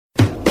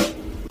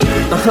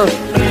Yeah,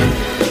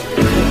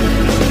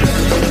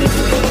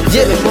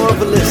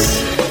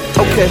 marvelous.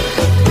 Okay.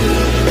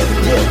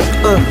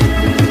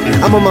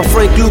 Yeah, I'm on my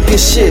Frank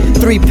Lucas shit.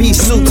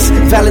 3-piece suits,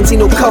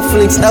 Valentino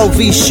cufflinks,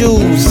 LV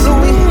shoes.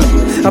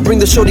 I bring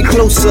the shorty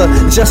closer,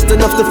 just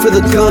enough to feel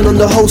the gun on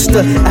the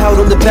holster. Out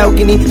on the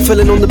balcony,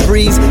 feeling on the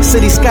breeze.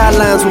 City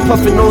skylines, we're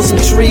puffing on some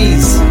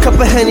trees. Cup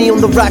of Henny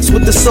on the rocks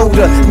with the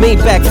soda.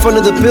 Maybach, front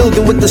of the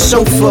building with the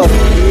chauffeur.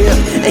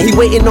 And he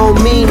waiting on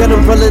me, got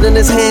umbrella in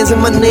his hands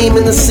and my name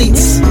in the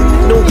seats.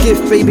 No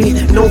gift, baby,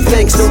 no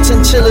thanks, no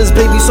chinchillas,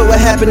 baby. So what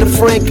happened to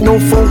Frank? No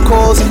phone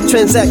calls,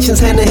 transactions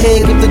hand in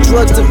hand. Give the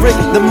drugs to Rick,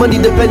 the money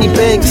to Benny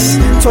Banks.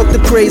 Talk to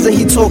Trés and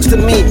he talks to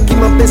me. Keep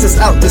my business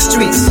out the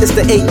streets. It's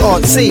the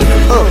ART.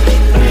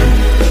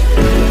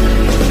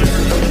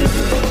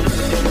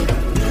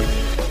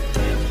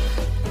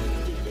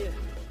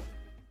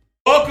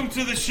 Welcome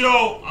to the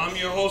show. I'm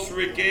your host,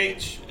 Rick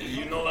H.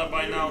 You know that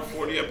by now,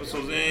 40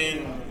 episodes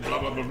in, blah,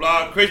 blah, blah,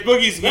 blah. Trés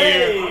Boogie's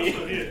here.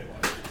 Hey.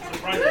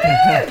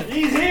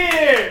 He's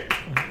here.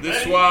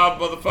 This suave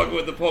motherfucker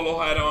with the polo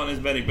hat on is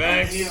Benny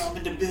Banks. I'm here, I'm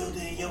in the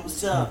building. Yo,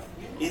 what's up?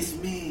 It's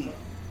me.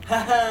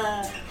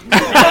 That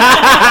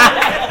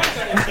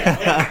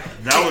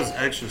was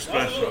extra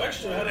special.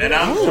 And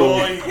I'm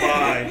joined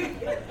by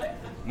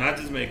not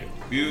just makeup,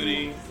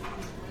 beauty,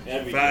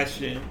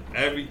 fashion,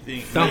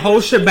 everything. The whole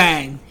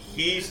shebang.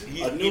 He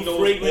knows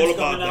all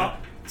about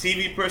that.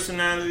 TV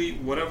personality,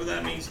 whatever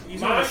that means.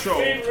 He's on the show.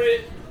 My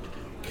favorite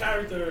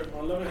character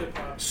on Love and Hip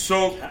Hop.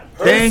 So,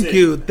 thank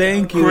you.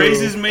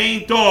 Trés'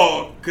 main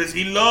dog, because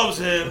he loves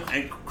him,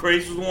 and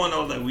Trés was the one I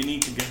was like, we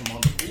need to get him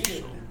on the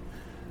show.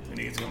 We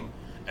need to get him.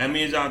 And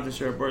me and Jonathan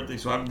share a birthday,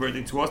 so happy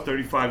birthday to us.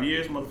 35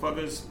 years,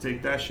 motherfuckers.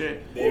 Take that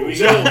shit. There we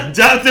go.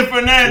 Jonathan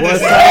Fernandez.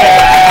 What's up?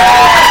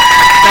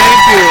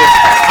 Thank you.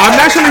 I'm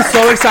actually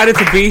so excited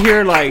to be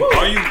here. Like,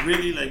 are you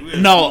really like?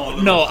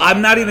 No,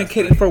 I'm not even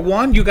kidding. For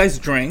one, you guys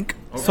drink,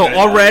 so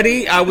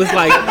already I was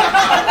like,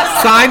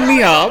 sign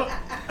me up.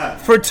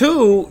 For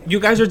two, you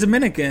guys are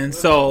Dominican,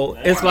 so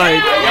it's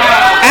like,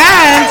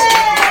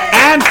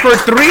 and for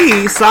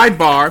three,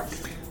 sidebar.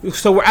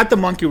 So we're at the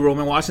Monkey Room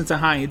in Washington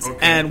Heights,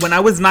 and when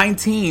I was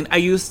 19, I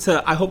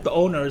hope the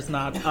owner is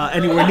not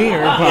anywhere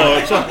near,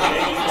 but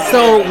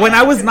so when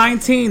I was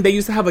 19, they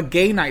used to have a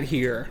gay night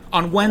here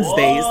on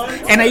Wednesdays,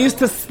 and I used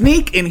to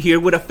sneak in here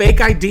with a fake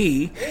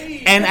ID,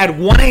 and at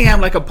 1 a.m.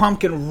 like a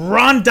pumpkin,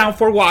 run down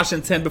Fort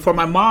Washington before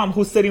my mom,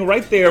 who's sitting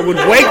right there, would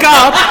wake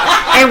up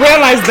and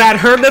realize that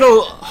her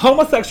little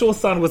homosexual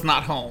son was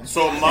not home.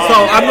 So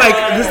I'm like,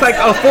 this is like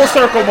a full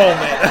circle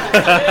moment.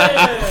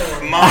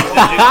 Mom,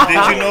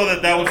 did you know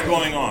that was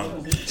going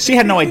on? She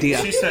had no idea.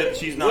 She said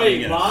she's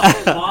nodding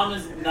yes. Mom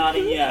is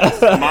nodding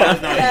yes. Mom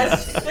is nodding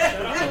yes.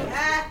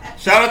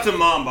 Shout out to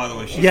Mom, by the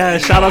way.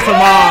 Shout out to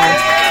Mom.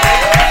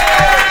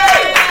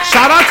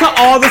 Shout out to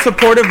all the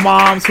supportive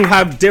moms who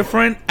have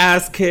different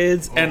ass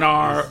kids and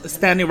are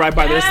standing right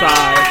by their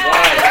side.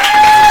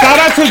 Shout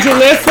out to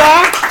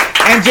Julissa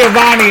and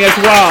Giovanni as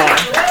well.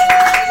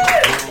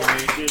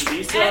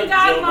 And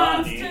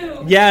godmoms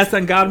too. Yes,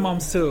 and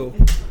godmoms too.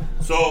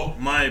 So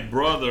my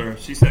brother,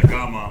 she said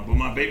godmom, but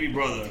my baby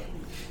brother,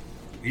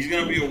 he's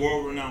gonna be a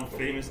world-renowned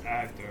famous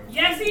actor.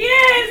 Yes, he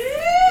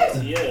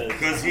is. He is.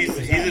 Because he's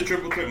a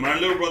triple threat. My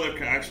little brother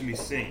can actually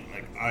sing.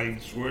 Like, I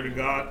swear to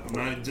God,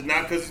 not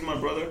because he's my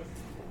brother.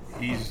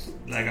 He's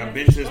like, I've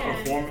been to his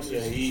performances. Yeah,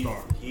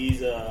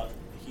 he's a star.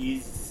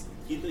 He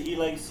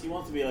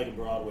wants to be like a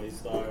Broadway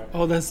star.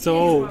 Oh, that's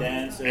dope. He's a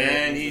dancer.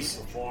 And he's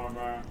a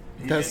performer.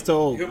 That's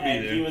dope. He'll be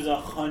And there. he was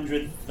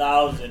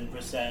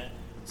 100,000%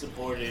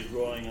 supported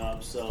growing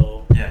up.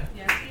 So yeah.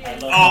 I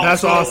love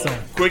that's awesome.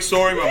 Quick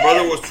story: my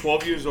brother was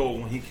 12 years old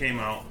when he came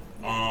out.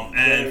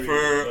 And for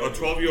a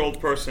 12-year-old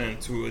person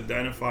to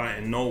identify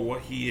and know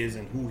what he is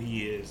and who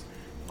he is,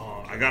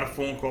 I got a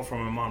phone call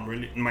from my mom.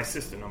 My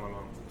sister, not my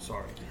mom.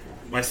 Sorry,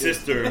 my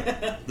sister.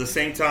 The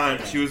same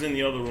time she was in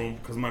the other room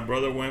because my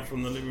brother went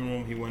from the living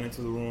room. He went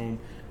into the room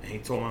and he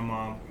told my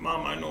mom,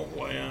 "Mom, I know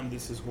who I am.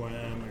 This is who I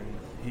am." And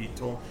he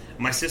told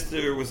my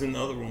sister was in the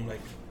other room,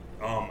 like,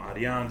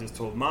 Ariane just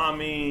told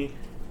mommy.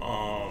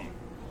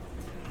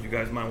 You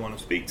guys might want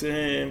to speak to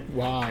him.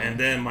 Wow. And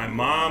then my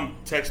mom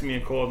texted me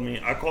and called me.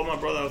 I called my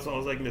brother. So I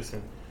was like,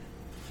 listen,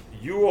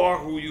 you are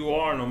who you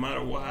are no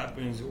matter what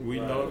happens. We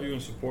love you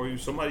and support you.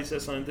 Somebody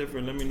says something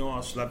different, let me know.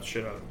 I'll slap the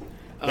shit out of them.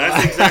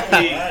 That's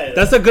exactly.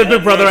 That's a good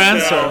big brother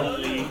answer.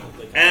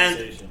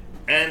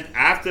 And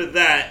after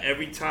that,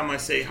 every time I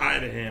say hi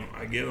to him,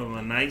 I give him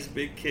a nice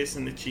big kiss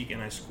in the cheek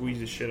and I squeeze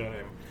the shit out of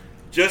him.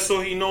 Just so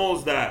he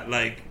knows that,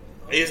 like,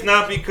 it's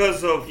not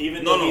because of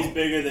even though he's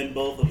bigger than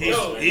both of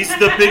us. He's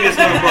the biggest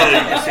little brother you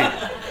can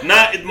see.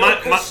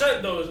 Not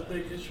consent though is a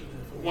big issue.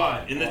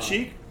 Why? In the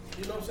cheek?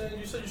 You know what I'm saying?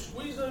 You said you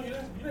squeezed him. You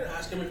didn't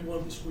ask him if he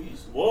wanted to be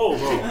squeezed. Whoa,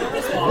 bro.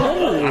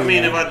 I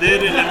mean, if I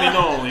did it, let me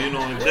know. You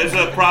know, if there's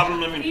a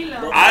problem, let me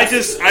know. I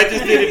just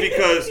did it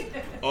because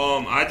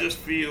I just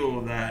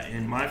feel that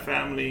in my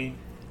family,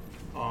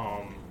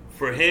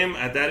 for him,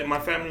 at that, my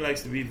family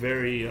likes to be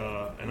very,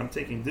 and I'm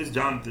taking this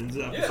Jonathan's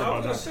episode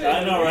about Jonathan.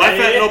 I know, My right?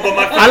 family,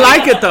 I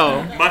like it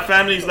though. my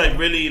family's like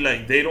really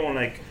like they don't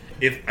like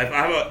if I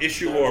have an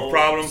issue or a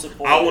problem,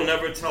 I will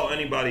never tell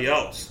anybody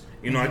else.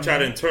 You know, I try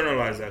to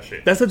internalize that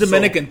shit. That's a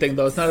Dominican thing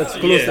though. It's not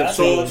exclusive. Yeah,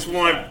 so for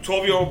my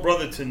 12-year-old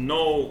brother to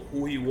know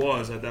who he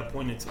was at that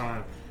point in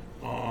time,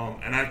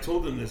 and I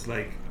told him this,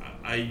 like,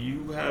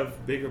 you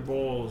have bigger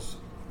balls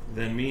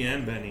than me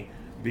and Benny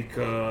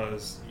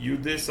because you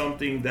did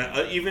something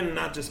that even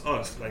not just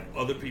us, like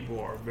other people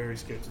are very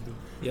scared to do.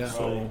 Yeah.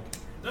 So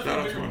shout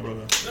out to my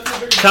brother.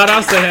 Shout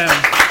outs to him.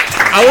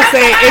 I would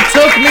say it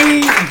took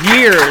me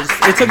years.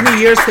 It took me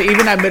years to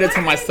even admit it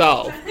to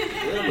myself.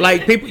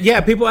 Like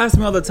people ask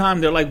me all the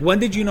time. They're like, "When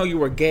did you know you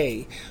were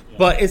gay?"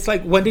 But it's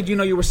like, when did you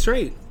know you were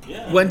straight?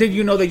 Yeah. When did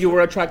you know that you were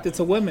attracted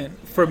to women?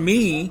 For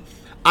me,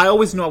 I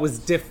always knew I was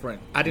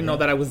different. I didn't know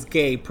that I was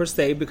gay per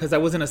se because I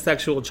wasn't a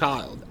sexual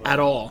child at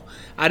all.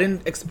 I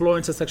didn't explore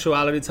into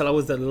sexuality until I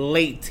was a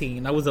late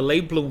teen. I was a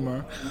late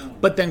bloomer.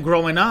 But then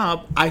growing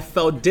up, I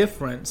felt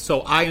different.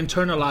 So I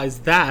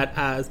internalized that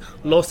as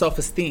low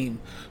self-esteem.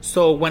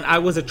 So when I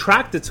was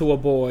attracted to a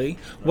boy,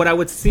 what I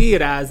would see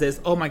it as is,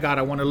 oh my God,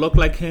 I want to look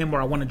like him or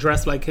I want to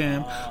dress like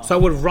him. So I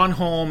would run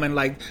home and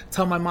like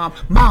tell my Mom,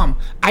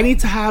 I need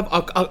to have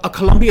a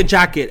Columbia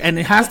jacket and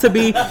it has to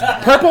be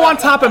purple on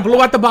top and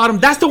blue at the bottom.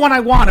 That's the one I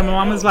want. And my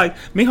mom was like,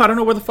 Mijo, I don't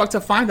know where the fuck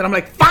to find it. I'm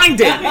like, find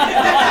it.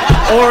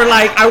 Or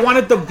like, I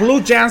wanted the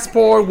blue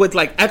JanSport with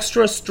like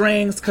extra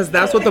strings because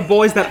that's what the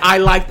boys that I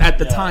liked at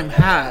the time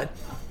had.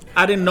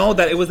 I didn't know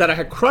that it was that I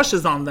had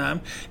crushes on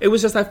them. It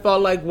was just I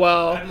felt like,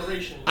 well,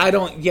 Admiration. I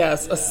don't,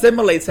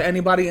 assimilate to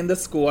anybody in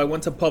this school. I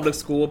went to public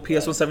school,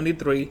 PS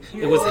 173.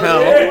 It was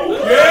hell.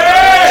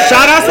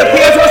 Shout outs to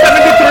PS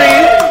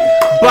 173.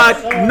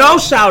 But no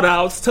shout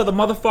outs to the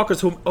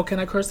motherfuckers who, can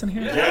I curse in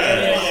here?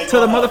 To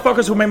the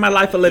motherfuckers who made my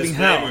life a living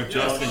hell.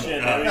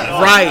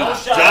 Right.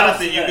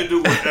 Jonathan, you can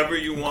do whatever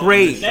you want.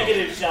 Great.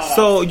 Negative shout out.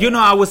 So,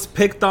 I was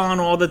picked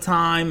on all the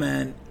time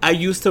and I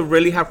used to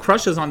really have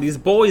crushes on these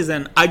boys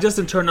and I just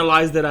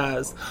internalized it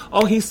as,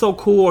 oh, he's so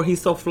cool or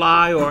he's so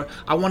fly or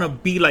I want to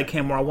be like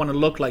him or I want to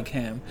look like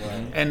him.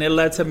 Right. And it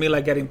led to me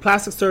like getting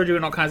plastic surgery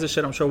and all kinds of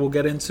shit I'm sure we'll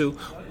get into.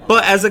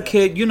 But as a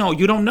kid, you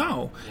don't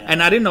know. Yeah.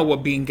 And I didn't know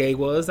what being gay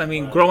was. I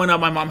mean, growing up,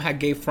 my mom had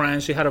gay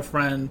friends. She had a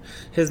friend.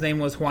 His name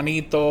was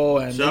Juanito.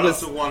 And Shout out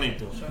to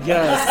Juanito.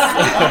 Yes.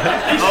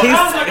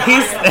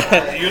 He's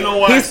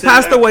he's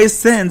passed away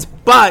since,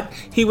 but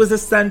he was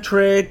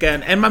eccentric.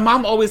 And my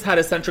mom always had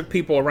eccentric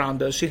people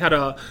around us. She had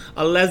a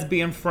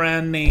lesbian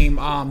friend named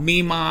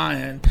Mima.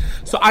 And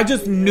so I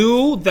just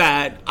knew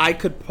that I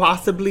could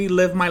possibly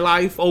live my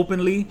life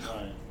openly.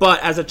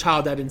 But as a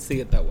child, I didn't see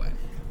it that way.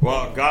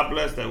 Well, God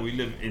bless that we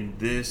live in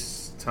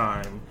this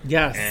time.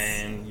 Yes.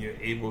 And you're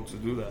able to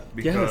do that.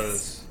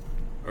 Because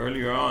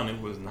earlier on,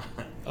 it was not.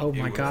 Oh,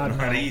 my God.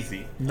 Not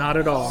easy. Not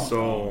at all.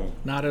 So.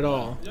 Not at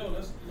all.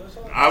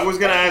 I was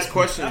going to ask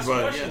questions,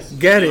 but yes.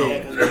 Get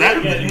it.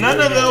 None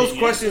of those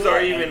questions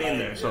are even in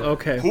there. So,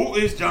 okay. Who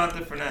is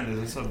Jonathan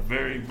Fernandez? It's a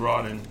very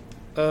broad and.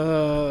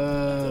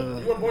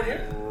 You were born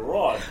here?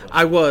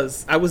 I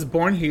was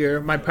born here.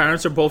 My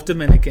parents are both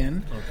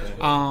Dominican. Okay.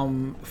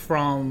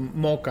 From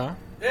Moca.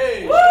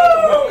 Hey!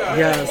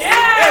 Yes.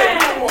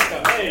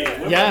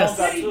 Hey! Yes.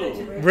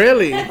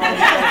 Really?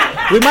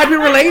 We might be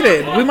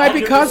related. We might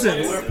be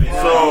cousins.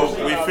 So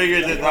we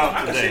figured this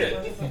out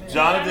today.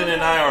 Jonathan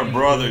and I are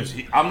brothers.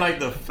 I'm like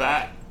the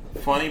fat,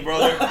 funny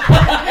brother.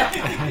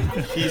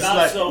 He's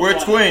like we're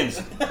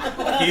twins.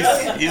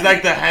 He's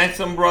like the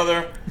handsome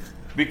brother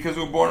because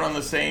we're born on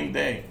the same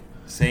day,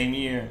 same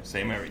year,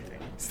 same everything.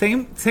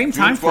 Same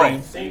time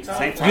frame. Same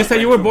time You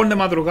said you were born de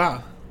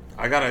madrugada.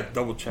 I gotta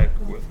double check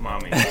with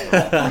mommy.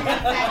 Yeah.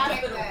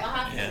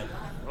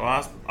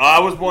 Well, I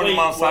was born in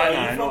Mount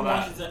Sinai. I know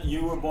that.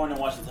 You were born in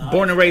Washington Heights.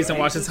 Born and raised in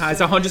Washington Heights.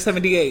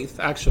 178th,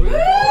 actually.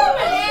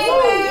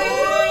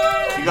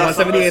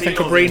 178th and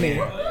Cabrini.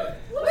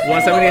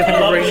 178th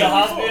and Cabrini.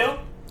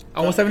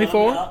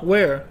 174?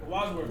 Where?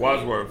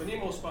 Wadsworth. The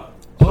Nemo spot.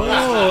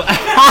 Oh.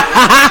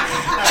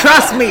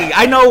 Trust me,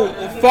 I know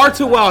far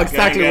too well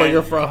exactly where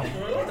you're from.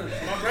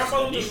 My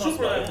grandfather was a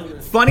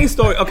super. Funny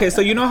story. Okay, so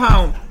you know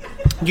how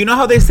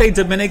they say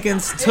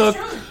Dominicans took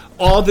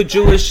all the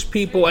Jewish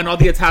people and all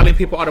the Italian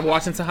people out of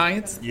Washington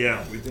Heights?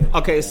 Yeah, we did.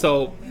 Okay,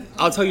 so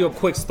I'll tell you a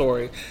quick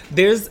story.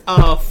 There's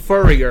a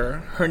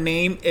furrier. Her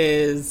name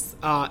is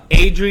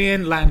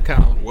Adrienne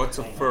Landau. What's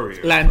a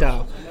furrier?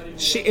 Landau.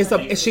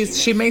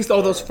 She makes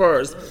all those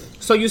furs.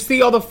 So you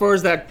see all the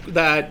furs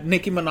that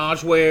Nicki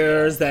Minaj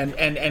wears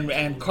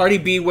and Cardi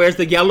B wears,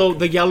 the yellow.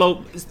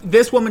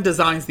 This woman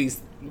designs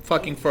these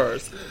fucking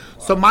furs.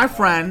 So my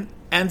friend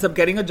ends up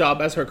getting a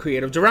job as her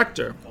creative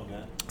director.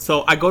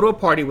 So I go to a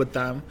party with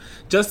them.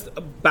 Just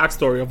a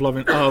backstory of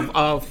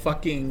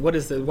fucking, what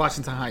is it,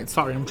 Washington Heights.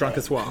 Sorry, I'm drunk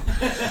as well.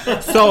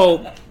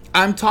 So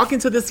I'm talking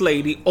to this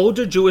lady,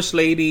 older Jewish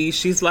lady.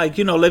 She's like,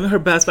 living her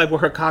best life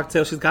with her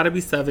cocktail. She's got to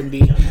be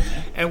 70.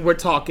 and we're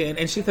talking,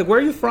 and she's like, "Where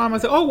are you from?" I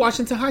said, "Oh,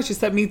 Washington High." She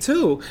said, "Me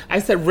too." I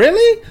said,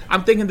 "Really?"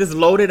 I'm thinking this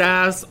loaded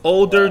ass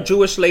older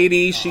Jewish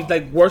lady. She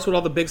like works with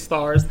all the big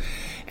stars.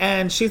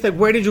 And she's like,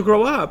 "Where did you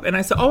grow up?" And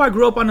I said, "Oh, I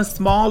grew up on a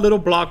small little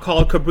block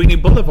called Cabrini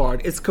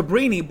Boulevard. It's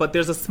Cabrini, but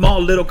there's a small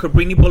little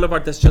Cabrini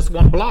Boulevard that's just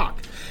one block."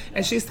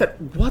 And she said,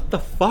 "What the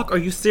fuck? Are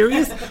you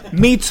serious?"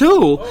 "Me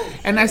too."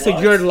 And I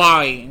said, "You're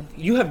lying.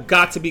 You have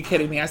got to be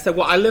kidding me." I said,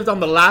 "Well, I lived on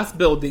the last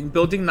building,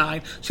 building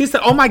 9. She said,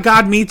 "Oh my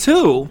God, me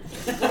too."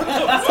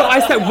 So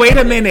I said, "Wait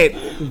a minute.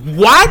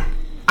 What?"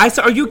 I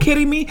said, "Are you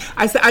kidding me?"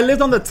 I said, "I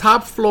lived on the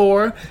top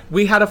floor.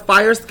 We had a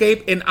fire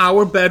escape in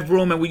our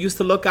bedroom, and we used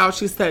to look out."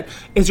 She said,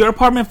 "Is your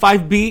apartment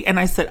 5B?" And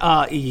I said,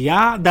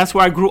 "Yeah, that's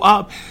where I grew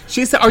up."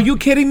 She said, "Are you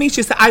kidding me?"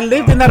 She said, "I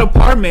lived in that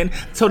apartment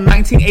till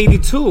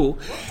 1982.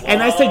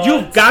 And I said,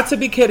 "You've got to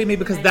be kidding me,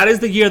 because that is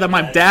the year that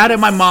my dad and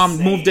my mom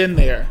moved in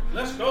there."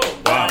 Let's go.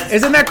 Wow.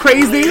 Isn't that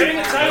crazy?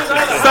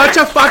 Such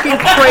a fucking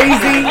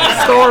crazy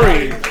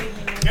story.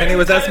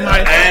 Anyways, that's my...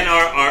 And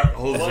our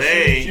Wasn't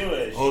Jose,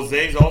 Jewish.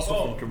 Jose's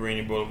also from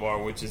Cabrini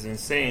Boulevard, which is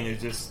insane.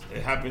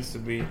 It happens to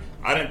be.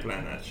 I didn't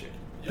plan that shit.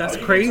 That's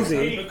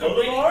crazy.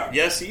 Boulevard?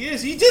 Yes, he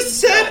is. He just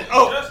said,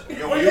 "Oh,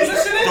 Yo, you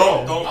listening?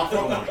 don't." I'm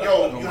from,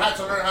 yo, you had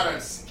to learn how to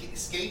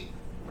skate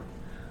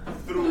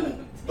through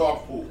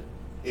dog pool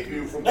if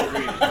you're from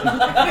Korea. You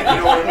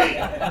know what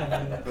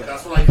I mean? But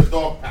that's like the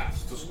dog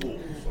paths to school.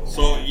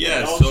 So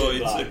it's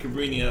a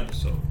Cabrini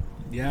episode.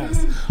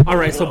 Yes. All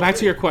right, so back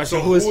to your question.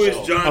 So who is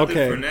Jonathan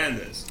okay.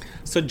 Fernandez?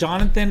 So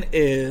Jonathan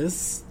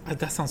is...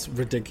 that sounds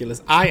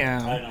ridiculous. I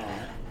am... I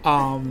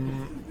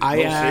know. I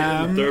Don't say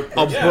am the a third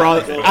person.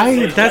 brother.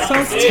 That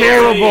sounds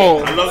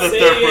terrible. I love the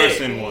third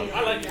person one.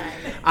 I like it.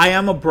 I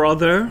am a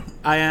brother.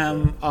 I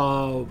am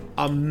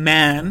a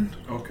man.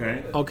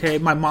 Okay. Okay,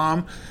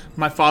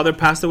 my father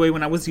passed away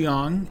when I was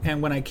young,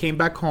 and when I came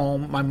back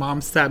home, my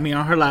mom sat me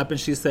on her lap and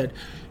she said,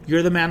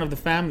 "You're the man of the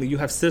family. You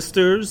have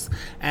sisters,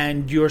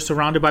 and you're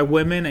surrounded by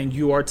women, and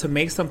you are to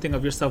make something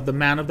of yourself. The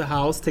man of the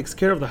house takes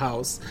care of the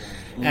house."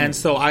 And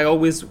so I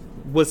always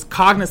was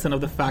cognizant of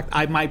the fact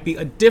I might be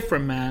a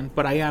different man,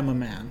 but I am a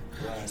man.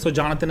 So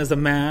Jonathan is a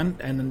man,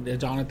 and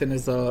Jonathan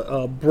is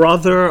a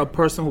brother, a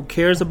person who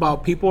cares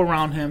about people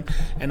around him,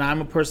 and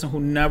I'm a person who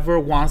never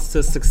wants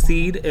to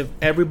succeed if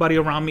everybody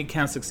around me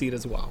can succeed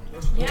as well.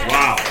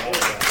 Wow.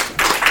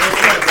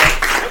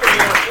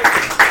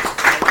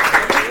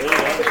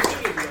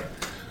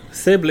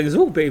 Siblings,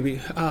 ooh, baby.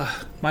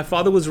 My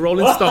father was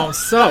Rolling Stone,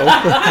 so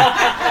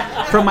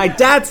from my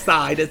dad's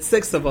side, it's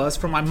 6 of us.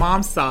 From my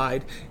mom's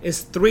side,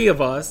 it's 3 of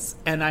us,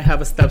 and I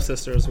have a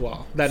stepsister as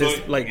well. That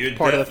is like you're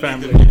part of the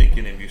family.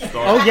 Dominican if you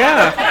start. Oh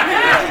yeah.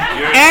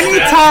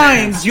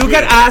 Anytime you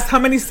get asked how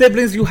many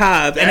siblings you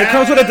have, and it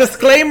comes with a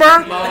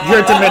disclaimer,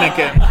 you're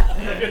Dominican.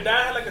 If your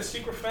dad had like a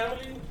secret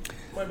family,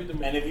 might be the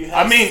And if you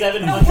have I mean,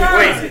 700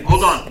 wait,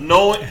 hold on.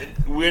 No,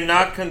 we're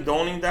not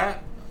condoning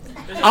that.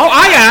 Oh,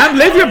 I am.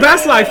 Live your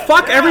best life.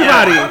 Fuck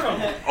everybody.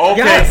 Okay,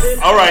 Yes.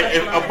 all right.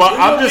 But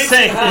I'm just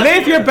saying.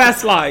 Live your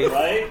best life.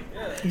 right?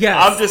 Yes.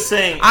 I'm just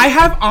saying. I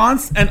have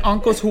aunts and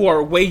uncles who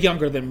are way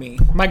younger than me.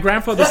 My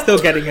grandfather's still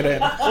getting it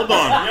in. Hold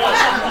on.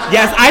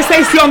 Yes, I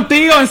say sion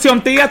tío and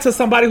sion tía to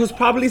somebody who's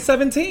probably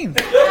 17.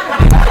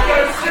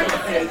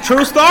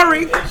 True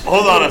story.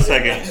 Hold on a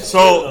second.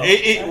 So,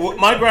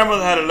 my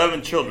grandmother had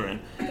 11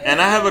 children,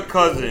 and I have a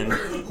cousin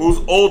who's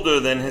older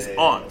than his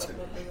aunt,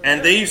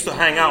 and they used to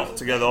hang out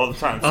together all the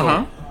time.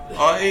 So,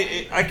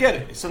 I get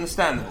it. It's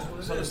understandable.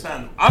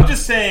 I'm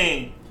just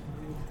saying,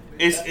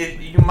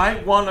 you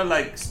might want to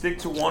like stick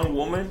to one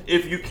woman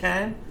if you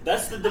can.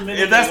 That's the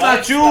Dominican. If that's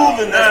not you,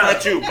 then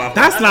that's not you, Papa.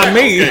 That's not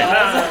me.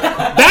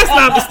 That's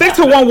not stick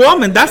to one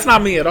woman. That's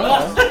not me at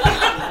all.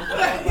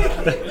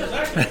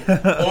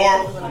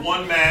 Or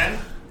one man,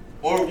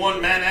 or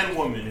one man and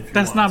woman. If you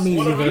That's want. not me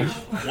either.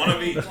 One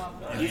of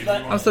each.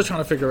 I'm still trying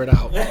to figure it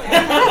out.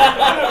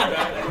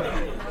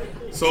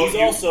 So He's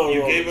also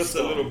you a gave us a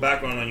Rolling little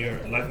background on your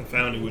life and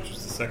family, which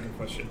was the second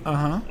question.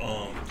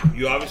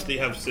 You obviously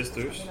have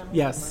sisters.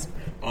 Yes.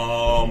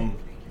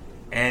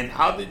 And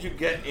how did you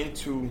get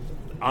into?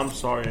 I'm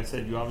sorry, I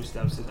said you obviously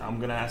have sisters. I'm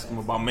gonna ask him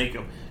about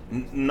makeup.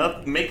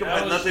 Makeup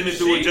has nothing to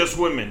do with just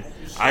women.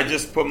 I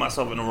just put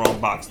myself in the wrong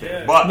box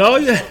there. But No,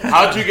 yeah.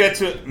 how'd you get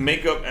to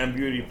makeup and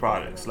beauty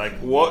products? Like,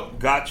 what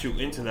got you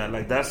into that?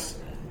 Like, there's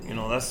a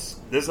lot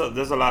of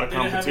Did it have anything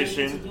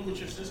competition. to do with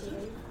your sister?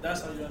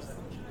 That's how you asked that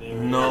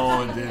question.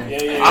 No, it didn't.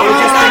 Yeah. I was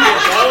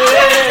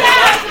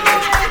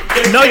just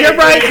thinking. No, you're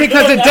right,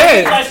 because it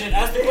did.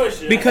 Ask the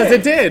question. Because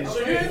it did. So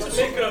you're into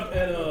makeup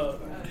and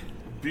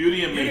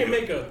Beauty and beauty and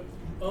makeup.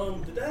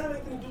 makeup. Did that have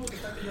anything to do with the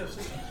fact that you have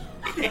sisters?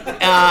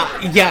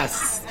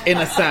 Yes, in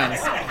a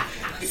sense.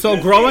 So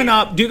growing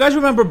up, do you guys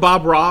remember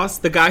Bob Ross,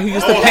 the guy who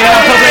used to paint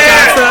on public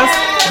access?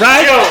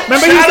 Right?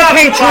 Remember he used to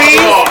paint trees?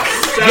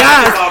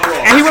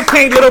 Yes. And he would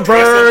paint little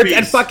birds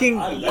and fucking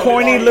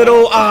corny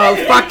little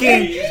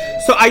fucking...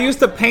 So I used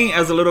to paint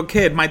as a little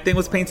kid. My thing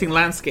was painting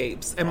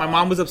landscapes. And my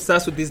mom was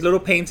obsessed with these little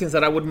paintings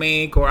that I would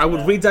make, or I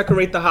would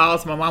redecorate the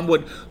house. My mom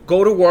would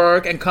go to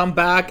work and come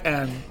back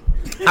and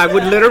I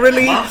would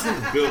literally, Mom's in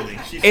the building.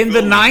 She's in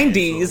the filming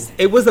 90s,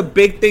 it was a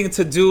big thing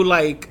to do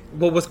like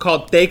what was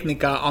called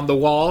técnica on the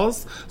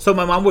walls. So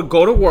my mom would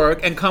go to work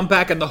and come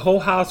back, and the whole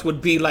house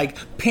would be like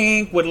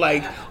pink with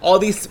like all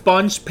these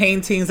sponge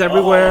paintings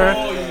everywhere.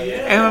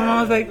 And my mom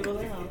was like,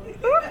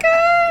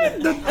 okay.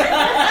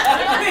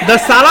 The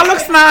sala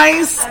looks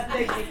nice.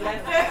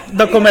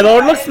 The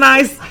comedor looks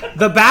nice.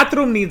 The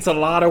bathroom needs a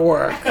lot of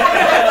work.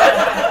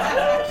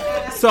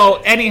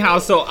 So anyhow,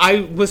 so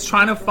I was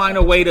trying to find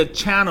a way to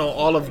channel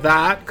all of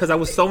that because I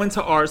was so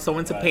into art, so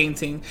into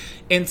painting,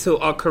 into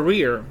a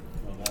career.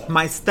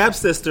 My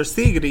stepsister,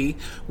 Sigrid,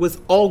 was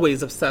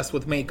always obsessed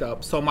with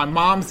makeup. So my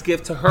mom's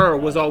gift to her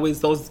was always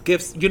those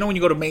gifts. You know when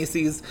you go to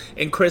Macy's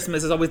in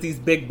Christmas, there's always these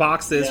big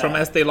boxes from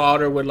Estee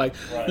Lauder with like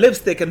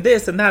lipstick and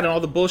this and that and all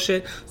the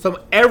bullshit.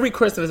 So every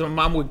Christmas, my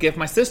mom would give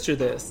my sister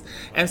this.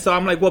 And so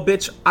I'm like, well,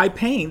 bitch, I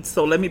paint,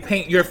 so let me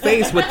paint your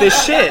face with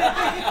this shit.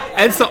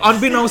 And so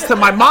unbeknownst to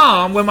my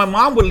mom, when my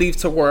mom would leave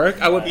to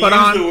work, I would put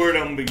on... the word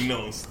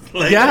unbeknownst.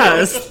 Like,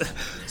 yes.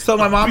 So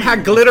my mom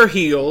had glitter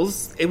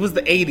heels. It was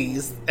the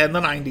 80s and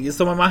the 90s.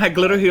 So my mom had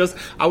glitter heels.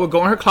 I would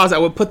go in her closet. I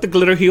would put the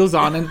glitter heels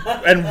on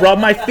and rub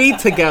my feet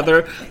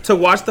together to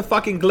watch the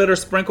fucking glitter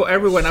sprinkle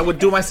everywhere. And I would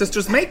do my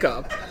sister's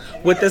makeup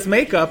with this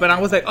makeup. And I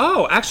was like,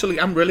 oh,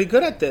 actually, I'm really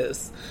good at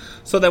this.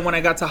 So then when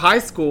I got to high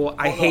school,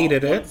 I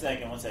hated it.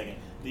 One second.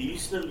 Do you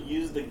still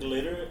use the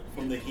glitter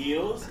from the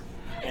heels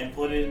and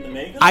put it in the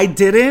makeup? I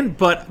didn't,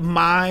 but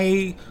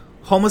my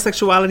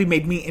homosexuality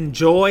made me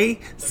enjoy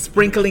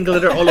sprinkling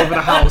glitter all over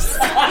the house.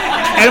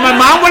 And my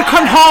mom would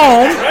come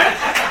home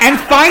and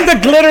find the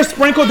glitter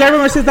sprinkled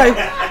everywhere. She's like,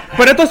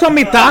 "Pero estos son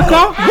mi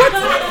taco?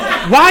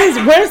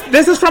 What? Where's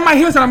this is from my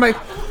heels?" And I'm like,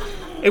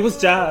 it was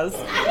jazz.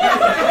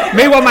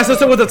 Meanwhile, my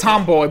sister was a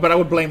tomboy, but I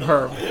would blame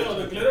her.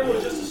 The glitter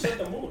was just to set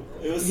the mood.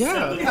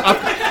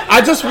 Yeah,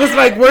 I just was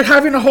like, we're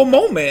having a whole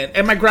moment,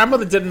 and my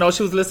grandmother didn't know.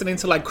 She was listening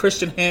to like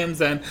Christian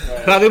hymns and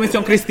Radio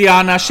Misión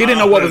Cristiana. She didn't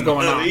know what was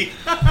going on.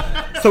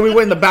 So we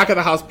were in the back of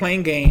the house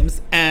playing games,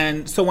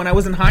 and so when I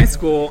was in high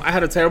school, I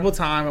had a terrible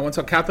time. I went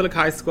to a Catholic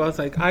high school. I was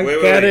like, I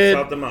get it.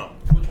 Stop them out.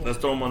 Let's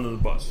throw them under the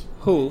bus.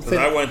 Who? Because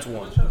I went to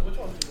one.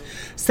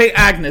 St.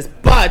 Agnes,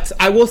 but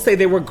I will say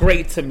they were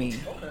great to me.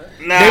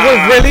 Nah, they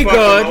were really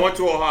good. I went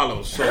to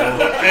Ohio, so.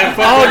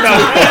 Oh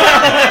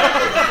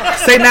no.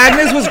 St.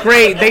 Agnes was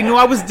great. They knew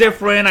I was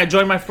different. I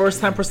joined my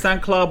first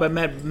 10% club. I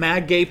met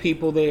mad gay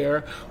people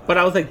there, but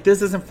I was like,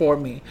 this isn't for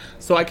me.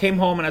 So I came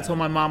home and I told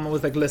my mom, I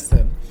was like,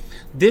 listen,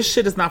 this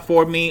shit is not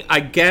for me.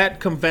 I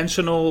get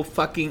conventional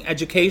fucking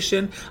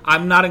education.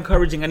 I'm not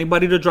encouraging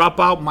anybody to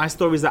drop out. My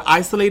story is an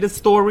isolated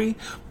story.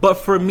 But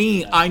for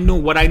me, I knew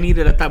what I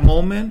needed at that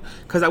moment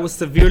because I was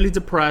severely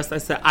depressed. I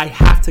said, I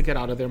have to get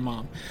out of there,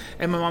 Mom.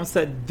 And my mom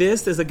said,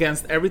 this is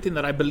against everything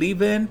that I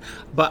believe in,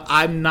 but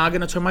I'm not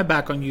going to turn my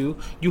back on you.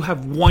 You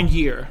have 1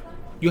 year.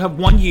 You have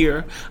 1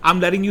 year. I'm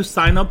letting you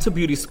sign up to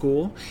beauty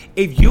school.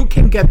 If you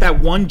can get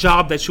that one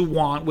job that you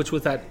want, which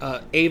was at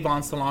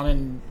Avon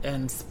Salon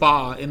and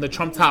Spa in the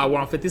Trump Tower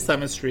on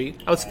 57th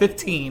Street. I was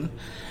 15.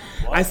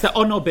 I said,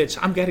 oh, no, bitch,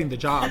 I'm getting the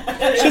job.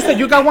 She said,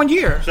 you got 1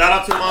 year. Shout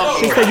out to Mom.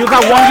 She said, you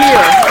got 1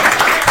 year.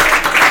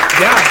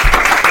 Yeah.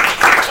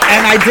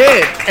 And I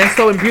did. And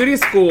so in beauty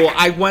school,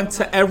 I went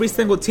to every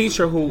single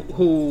teacher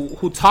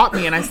who taught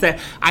me, and I said,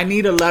 I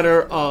need a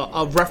letter,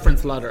 a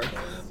reference letter.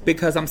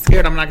 Because I'm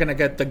scared I'm not going to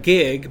get the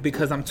gig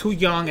because I'm too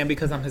young and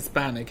because I'm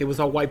Hispanic. It was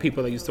all white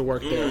people that used to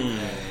work there.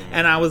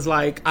 And I was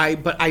like,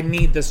 but I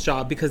need this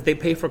job because they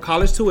pay for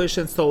college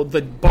tuition. So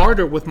the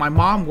barter with my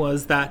mom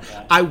was that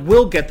I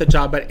will get the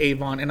job at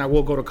Avon and I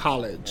will go to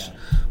college.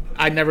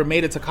 I never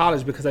made it to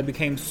college because I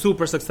became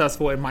super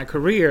successful in my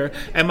career.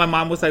 And my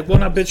mom was like, well,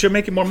 now, bitch, you're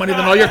making more money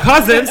than all your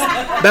cousins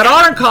that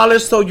are in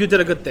college, so you did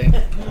a good thing.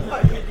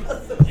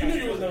 You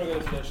knew you was never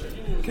going to do that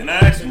shit. Can I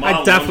ask Mom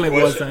I definitely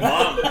one question? wasn't.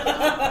 Mom,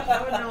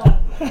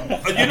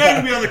 you're not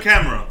gonna be on the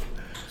camera.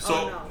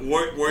 So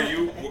were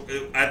you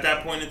at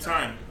that point in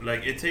time?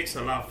 Like, it takes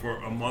a lot for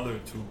a mother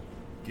to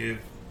give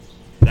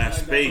that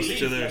space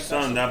to their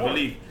son, that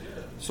belief.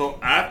 So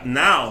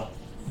now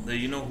that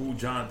you know who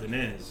Jonathan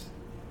is,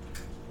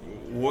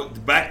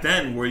 what back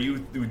then do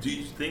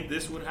you think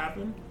this would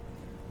happen?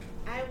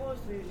 I was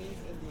released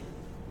in him.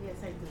 Yes,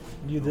 I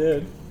do. You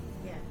did.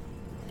 Yeah.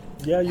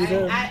 Yeah, you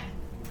did.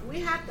 We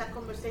had that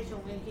conversation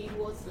when he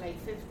was like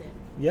 15.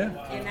 Yeah.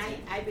 And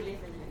I believe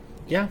in him.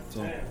 Yeah.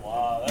 So,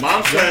 Wow,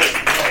 Mom said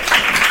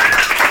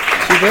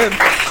She did.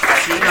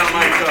 she's not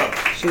mic'd up.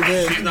 She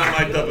did. She's not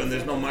mic'd up, and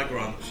there's no mic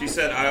around. She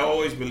said, I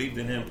always believed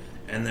in him,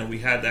 and then we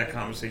had that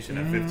conversation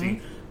at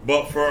 15.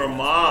 But for a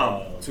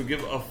mom to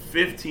give a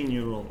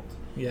 15-year-old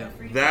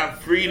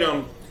that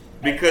freedom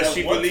because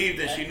she believed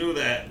and she knew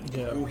that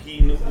he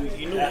knew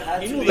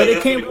But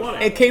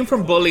it came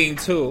from bullying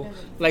too.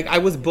 Like, I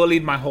was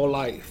bullied my whole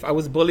life. I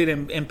was bullied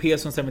in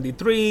PS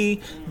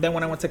 173. Then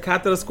when I went to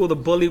Catholic school, the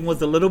bullying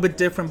was a little bit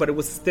different, but it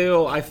was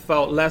still, I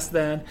felt less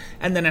than.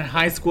 And then in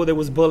high school, there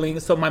was bullying.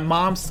 So my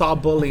mom saw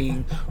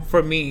bullying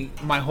for me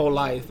my whole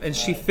life. And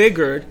she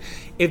figured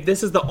if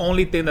this is the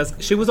only thing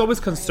she was always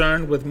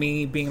concerned with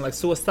me being like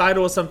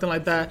suicidal or something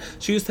like that.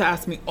 She used to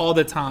ask me all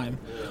the time,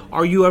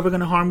 are you ever going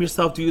to harm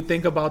yourself? Do you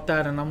think about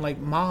that? And I'm like,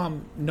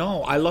 Mom,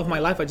 no, I love my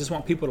life. I just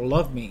want people to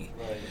love me.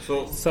 Right.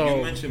 So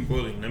you mentioned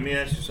bullying. Let me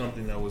ask you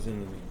something that was in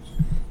the news.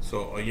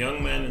 So a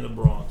young man in the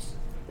Bronx,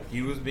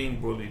 he was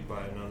being bullied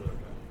by another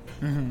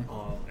guy.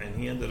 Mm-hmm. And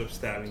he ended up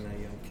stabbing that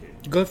young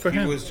kid. Good for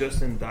him. He was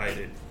just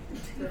indicted.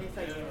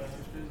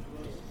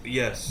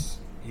 Yes,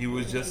 he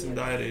was just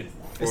indicted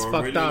for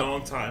a really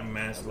long time,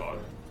 manslaughter.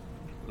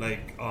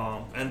 Like,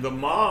 and the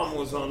mom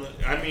was on the.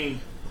 I mean,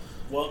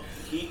 well,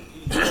 you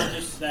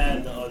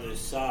understand the other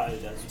side.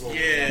 That's what.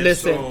 Yeah.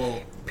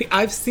 Listen,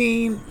 I've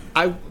seen.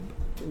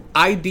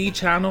 ID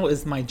channel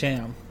is my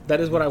jam.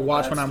 That is what I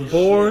watch when I'm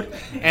bored,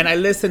 and I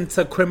listen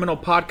to criminal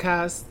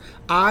podcasts.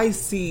 I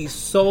see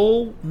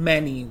so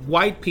many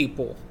white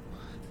people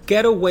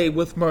get away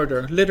with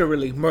murder,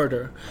 literally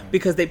murder,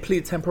 because they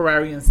plead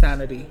temporary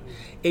insanity.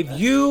 If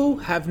you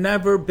have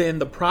never been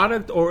the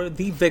product or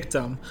the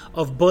victim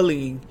of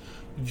bullying,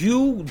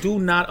 you do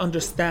not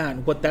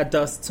understand what that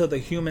does to the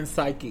human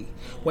psyche.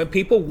 When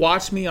people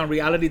watch me on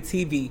reality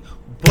TV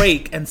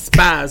break and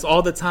spaz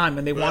all the time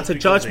and they want to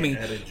judge me,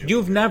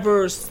 you've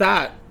never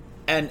sat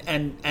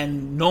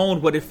and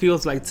known what it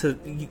feels like to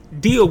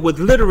deal with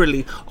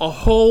literally a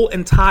whole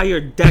entire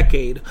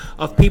decade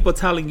of people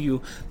telling you,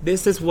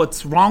 this is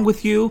what's wrong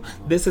with you,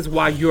 this is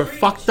why you're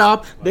fucked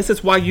up, this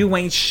is why you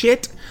ain't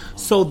shit.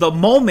 So the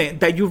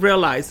moment that you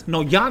realize, no,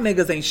 y'all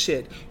niggas ain't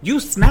shit, you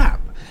snap.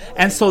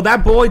 And so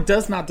that boy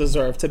does not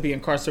deserve to be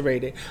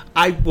incarcerated.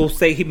 I will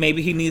say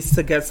maybe he needs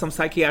to get some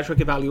psychiatric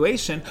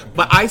evaluation,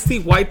 but I see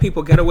white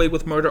people get away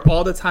with murder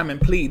all the time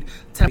and plead.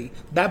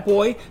 That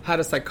boy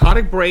had a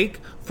psychotic break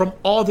from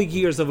all the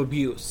years of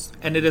abuse,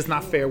 and it is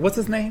not fair. What's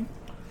his name?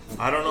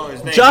 I don't know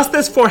his name.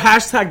 Justice for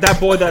hashtag that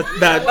boy that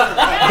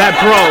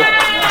bro.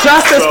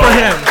 Justice for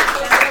him.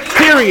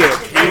 Period.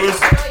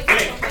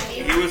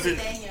 He was in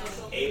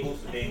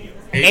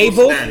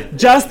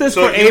Justice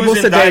for Abel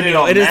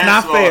Cedeno. It is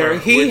not fair.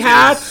 He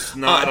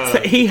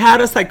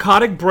had a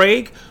psychotic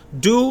break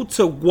due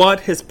to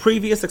what his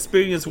previous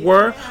experience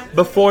were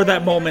before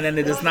that moment, and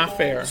it is not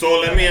fair.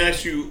 So let me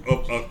ask you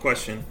a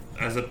question.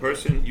 As a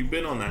person, you've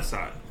been on that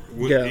side.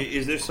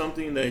 Is there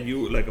something that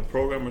you, like a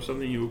program or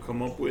something you would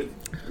come up with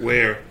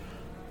where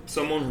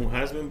someone who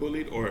has been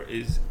bullied or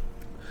is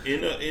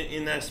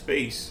in that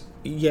space,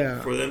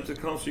 for them to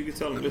come so you can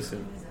tell them,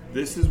 listen,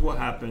 this is what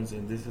happens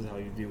and this is how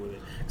you deal with it?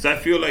 Because I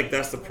feel like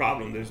that's the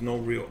problem. There's no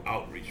real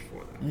outreach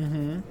for that.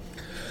 Mm-hmm.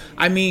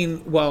 I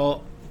mean,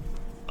 well,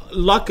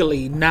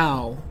 luckily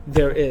now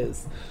there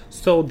is.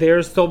 So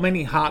there's so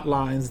many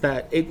hotlines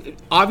that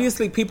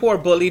obviously people are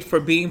bullied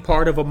for being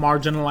part of a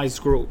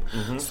marginalized group.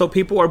 Mm-hmm. So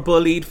people are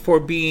bullied for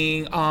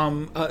being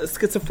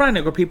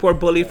schizophrenic, or people are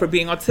bullied for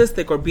being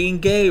autistic or being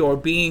gay or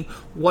being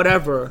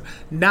whatever.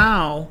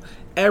 Now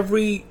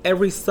every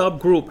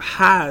subgroup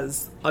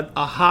has a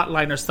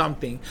hotline or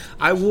something.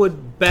 I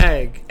would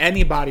beg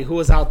anybody who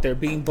is out there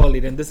being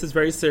bullied, and this is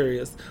very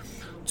serious,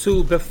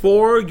 to,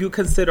 before you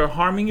consider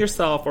harming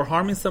yourself or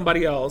harming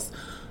somebody else,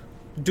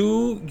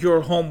 do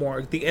your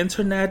homework. The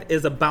internet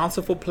is a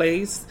bountiful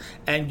place,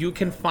 and you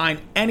can find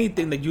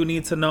anything that you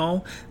need to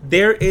know.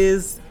 There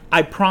is,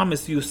 I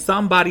promise you,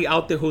 somebody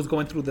out there who's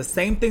going through the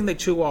same thing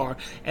that you are.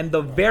 And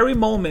the very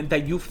moment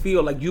that you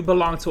feel like you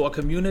belong to a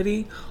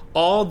community,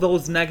 all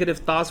those negative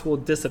thoughts will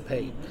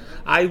dissipate.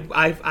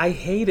 I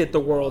hated the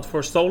world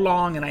for so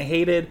long, and I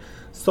hated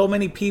so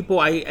many people.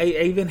 I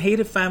even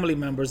hated family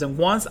members. And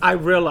once I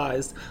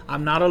realized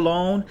I'm not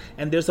alone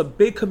and there's a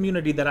big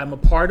community that I'm a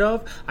part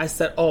of, I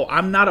said, oh,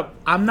 I'm not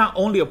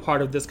only a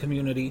part of this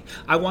community,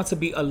 I want to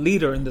be a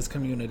leader in this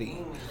community.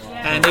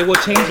 Yeah. And it will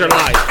change your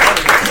life.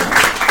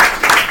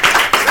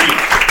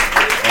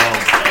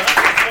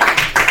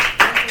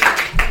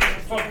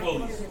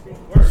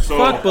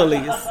 Fuck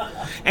bullies.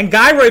 And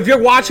Gyra, if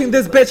you're watching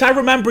this, bitch, I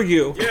remember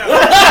you. Yeah.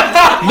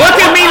 Look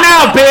at me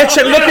now, bitch,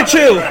 and look at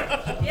you.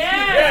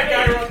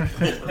 Yeah,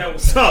 Gyra.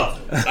 So,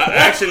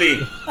 actually,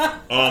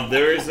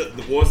 there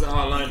was a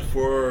hotline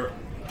for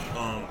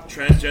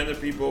transgender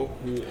people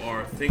who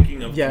are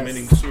thinking of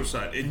committing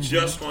suicide. It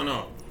just went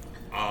up.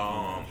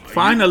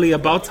 Finally,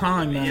 about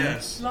time, man.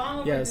 Yes.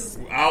 I'll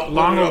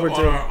put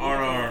it up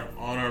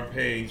on our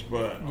page,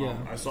 but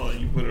I saw that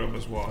you put it up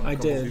as well. I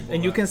did,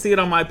 and you can see it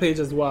on my page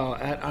as well.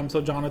 At I'm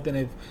So Jonathan.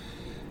 If,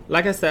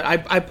 like I said,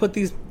 I put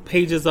these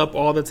pages up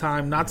all the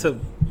time, not to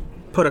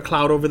put a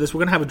cloud over this.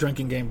 We're gonna have a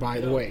drinking game, by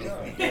the way.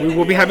 We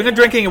will be having a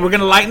drinking, and we're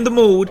gonna lighten the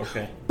mood.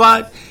 Okay.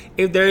 But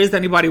if there is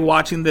anybody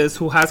watching this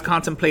who has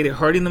contemplated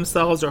hurting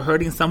themselves or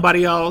hurting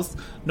somebody else,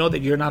 know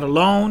that you're not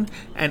alone,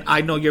 and I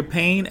know your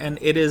pain, and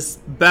it is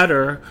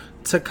better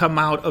to come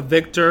out a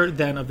victor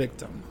than a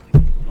victim.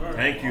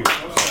 Thank you.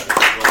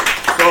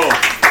 So,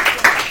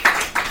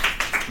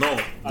 no,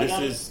 this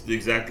is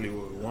exactly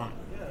what we want.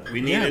 We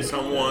needed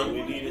someone.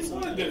 We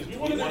wanted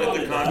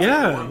the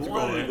content.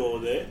 Go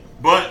there.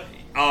 But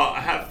I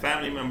have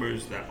family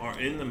members that are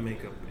in the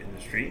makeup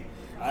industry,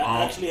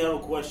 I actually have a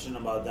question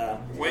about that.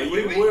 Wait. Are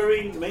you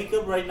wearing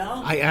makeup right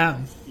now? I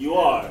am. You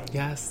are.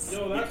 Yes.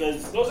 Yo,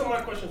 Because those are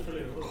my questions for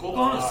later. Hold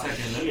on a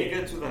second. Let me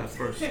get to that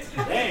first.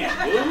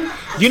 damn, dude.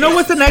 You know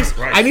what's the next?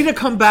 Christ. I need to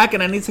come back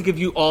and I need to give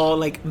you all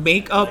like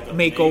makeup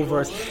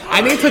makeovers.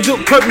 I need to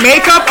put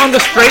makeup on the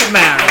straight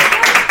man.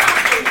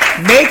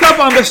 Makeup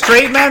on the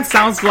straight man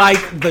sounds like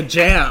the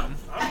jam.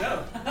 I'm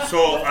down.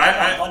 So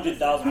I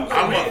 100,000.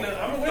 I'm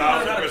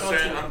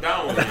 1,000%. I'm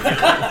down with it.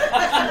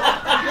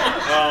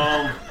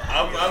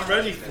 I'm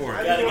ready for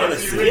I gotta it. get a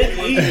skin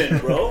even,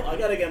 bro. I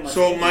gotta get my.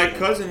 So skin my even.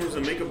 cousin, who's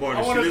a makeup I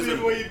artist, want she to lives see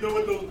in. what you do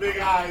with those big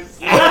eyes.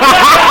 Hey,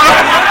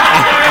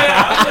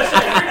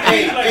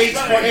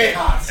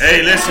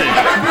 Hey, listen.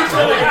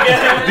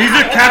 These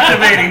are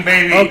captivating,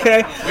 baby.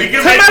 Okay. We can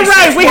To make my these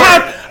right, things we work.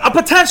 have a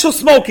potential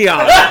smoky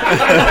eye.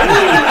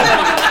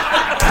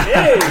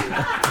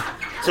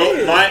 So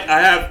I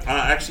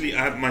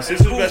have my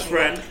sister's best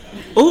friend.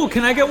 Ooh,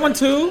 can I get one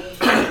too?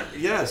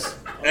 Yes.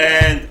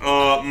 And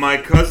my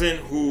cousin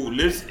who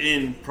lives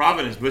in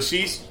Providence, but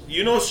she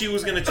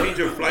was gonna change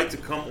her flight to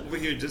come over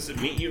here just to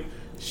meet you.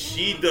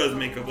 She does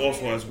makeup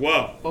also as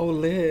well. Oh,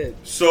 lit.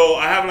 So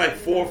I have like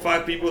 4 or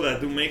 5 people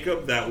that do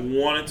makeup that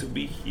wanted to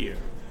be here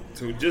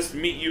to just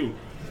meet you,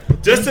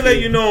 just to let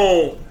you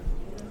know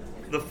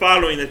the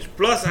following.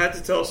 Plus, I had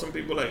to tell some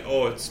people like,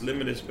 oh, it's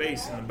limited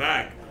space in the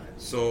back,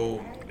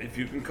 so if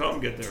you can come,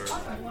 get there.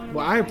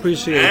 Well, I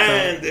appreciate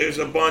And that. there's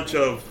a bunch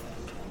of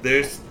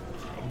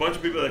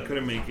people that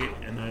couldn't make it,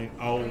 and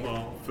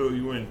I'll fill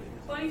you in.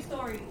 Funny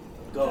story.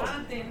 Go.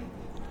 Jonathan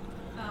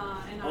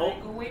and I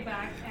go way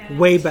back. And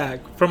Way back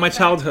from my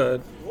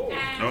childhood.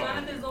 And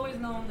Jonathan's always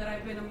known that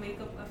I've been a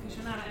makeup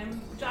aficionada.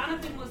 And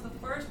Jonathan was the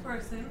first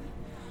person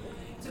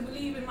to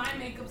believe in my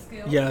makeup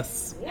skills.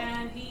 Yes.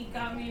 And he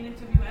got me an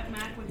interview at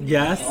MAC with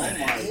Yes. Oh my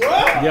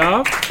god.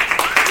 Yup.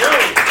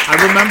 I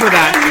remember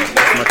that.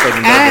 My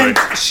cousin And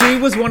she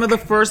was one of the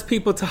first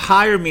people to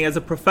hire me as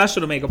a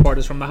professional makeup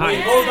artist from the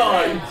Wait, Heights. hold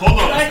on. Hold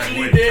on You a second.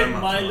 actually Wait, did time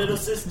out. my little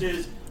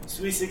sister's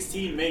Sweet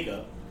 16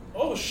 makeup.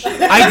 Oh shit.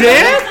 I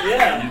did?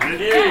 Yeah. You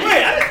did?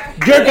 Yeah.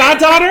 Your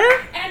goddaughter?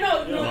 And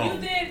no, you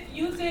did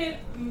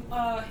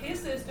his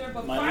sister,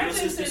 but My prior little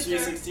to his sister's Sweet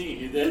sister, 16. You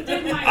you did?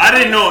 did my I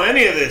didn't know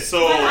any of this,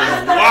 so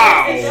wow.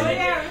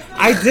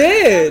 I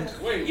did.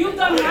 Wait. You've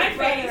done my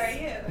face.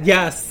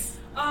 Yes.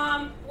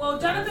 Well,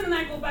 Jonathan and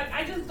I go back.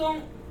 I just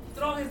don't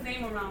throw his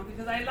name around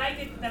because I like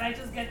it that I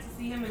just get to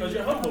see him in Because the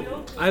you're humble.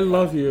 studio. I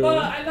love you. But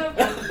I love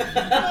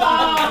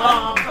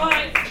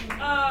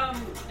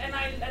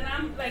and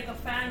I'm like a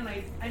fan.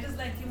 Like I just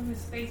like giving him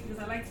his space because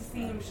I like to see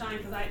him shine.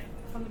 Because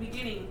from the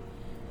beginning,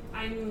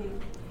 I knew.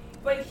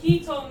 But he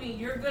told me,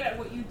 "You're good at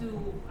what you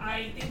do.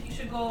 I think you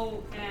should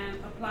go and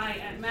apply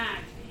at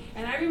MAC."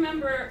 And I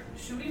remember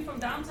shooting from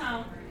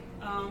downtown,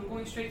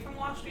 going straight from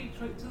Wall Street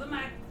to the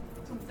MAC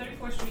to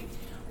 34th Street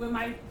with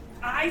my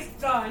eyes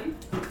done.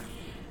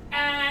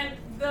 And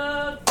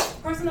the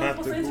person that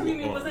was supposed to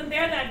interview me wasn't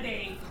there that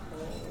day.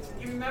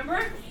 You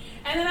remember?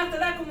 And then after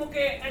that, como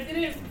que I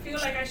didn't feel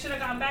like I should have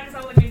gone back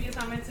because I was like, maybe it's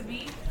not meant to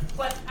be.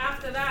 But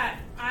after that,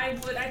 I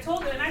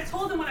told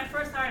him when I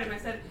first hired him, I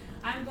said,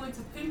 I'm going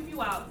to pimp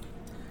you out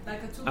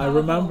like a $2 I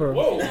remember.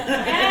 Whoa.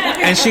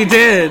 And she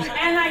did.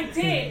 And I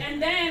did.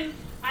 And then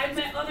I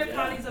met other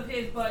colleagues of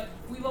his, but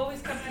we've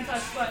always kept in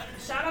touch. But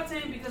shout out to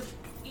him because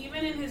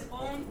even in his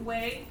own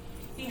way,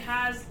 he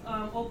has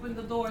opened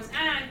the doors.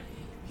 And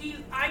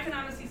I can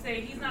honestly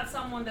say he's not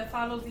someone that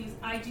follows these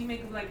IG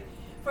makeup. Like,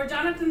 for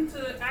Jonathan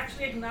to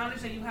actually acknowledge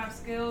that you have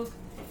skills,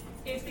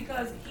 it's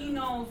because he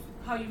knows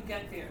how you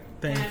get there.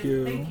 Thank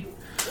you. Thank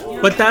you.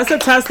 But that's a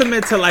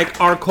testament to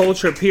like our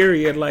culture,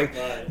 period. Like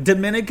Right.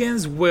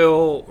 Dominicans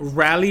will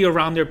rally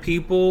around their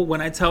people. When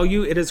I tell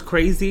you, it is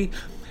crazy.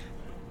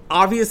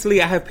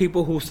 Obviously, I have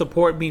people who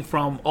support me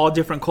from all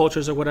different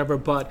cultures or whatever,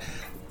 but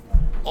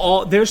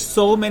there's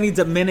so many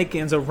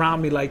Dominicans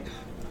around me, like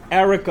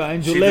Erica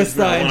and She does Julissa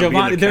not and wanna be in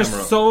Giovanni. the There's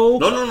camera. so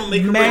No,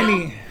 make her many.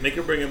 bring it. Make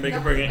her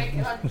bring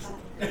it.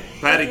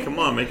 Patty, come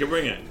on, make her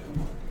bring it.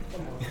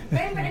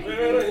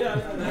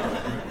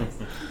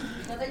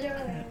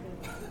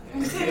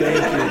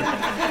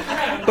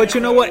 But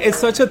you know what? It's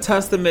such a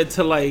testament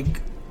to like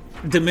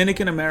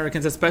Dominican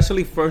Americans,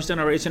 especially first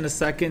generation and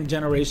second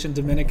generation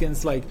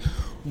Dominicans. Like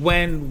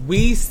when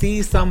we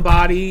see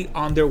somebody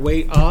on their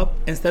way up,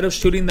 instead of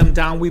shooting them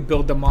down, we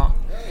build them up.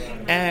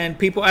 And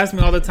people ask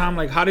me all the time,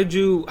 like, how did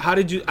you,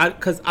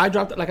 because I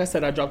dropped, like I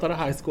said, I dropped out of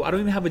high school. I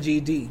don't even have a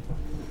GED.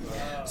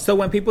 So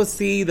when people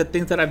see the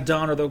things that I've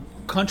done or the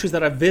countries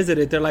that I've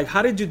visited, they're like,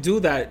 how did you do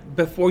that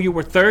before you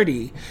were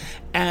 30?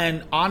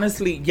 And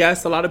honestly,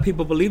 yes, a lot of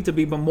people believe to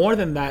be, but more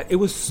than that, it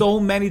was so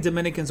many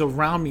Dominicans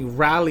around me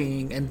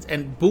rallying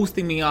and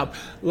boosting me up.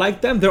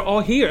 Like them, they're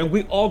all here and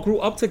we all grew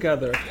up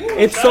together.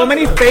 It's so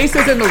many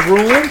faces in the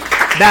room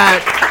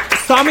that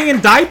saw me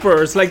in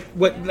diapers. Like,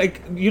 we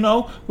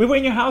were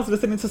in your house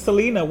listening to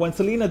Selena when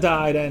Selena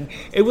died, and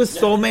it was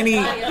so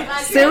many.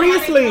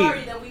 Seriously.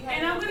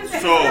 And I'm gonna say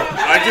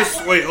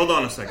So wait, hold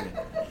on a second.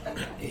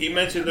 He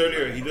mentioned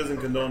earlier he doesn't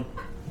condone.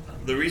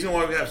 The reason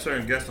why we have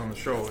certain guests on the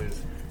show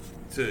is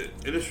to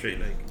illustrate,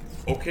 like,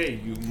 okay,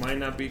 you might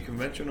not be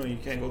conventional, you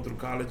can't go through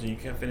college, and you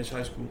can't finish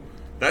high school.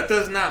 That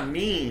does not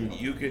mean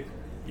you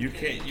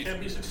can't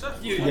be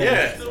successful.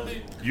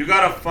 You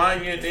gotta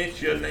find your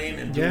niche, your lane,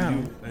 and do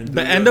you. And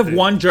the end of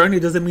one journey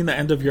doesn't mean the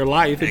end of your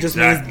life. It just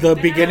means the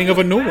beginning of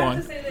a new one. I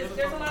have to say this.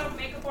 There's a lot of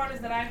makeup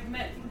artists that I've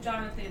met through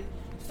Jonathan.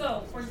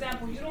 So, for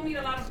example, you don't meet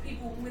a lot of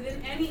people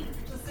within any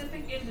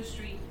specific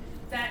industry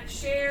that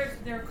shares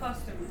their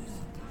customers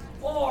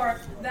or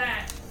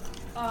that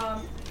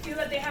feel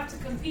that they have to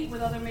compete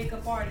with other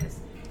makeup artists.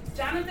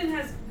 Jonathan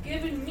has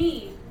given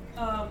me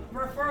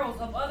referrals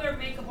of other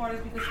makeup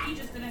artists because he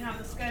just didn't have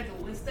the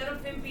schedule. Instead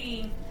of him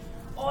being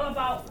all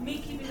about me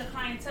keeping the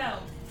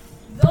clientele,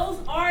 those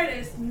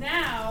artists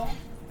now,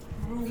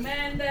 Rue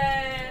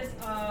Mendez,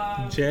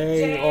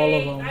 Jay, all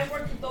of them. I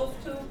worked with those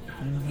two.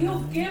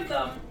 He'll give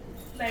them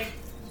like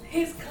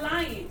his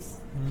clients.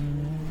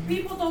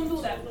 People don't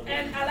do that,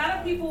 and a lot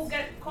of people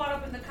get caught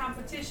up in the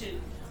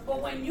competition.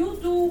 But when you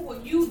do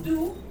what you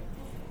do,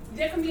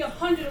 there can be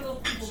 100 of those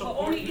people, but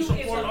only you get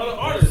support other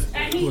artists.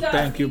 And he Well, does.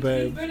 thank you,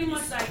 babe. He's pretty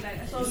much like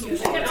that. So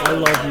I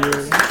love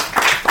you.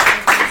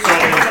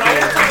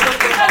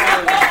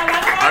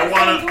 I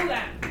wanna. do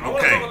that. I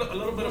want to Okay. talk a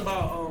little bit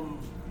about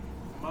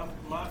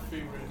my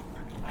favorite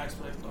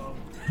aspect of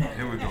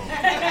Here we go.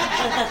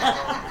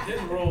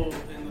 his role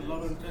in the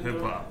Love and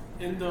Hip hop.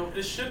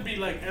 it should be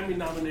like Emmy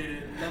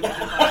nominated. I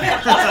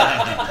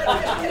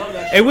love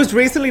that. It was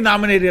recently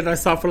nominated, I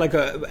saw, for like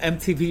a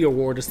MTV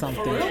award or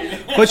something.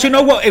 But you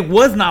know what it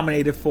was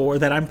nominated for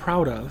that I'm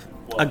proud of?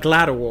 A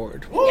GLAAD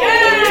award.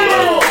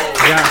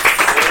 Yes.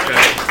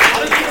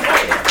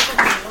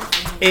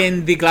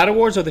 In the GLAAD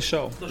Awards or the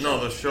show? No,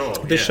 the show.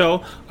 The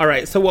show? All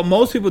right. So what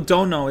most people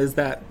don't know is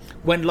that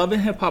when Love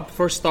and Hip Hop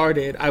first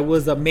started, I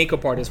was a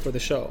makeup artist for the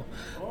show.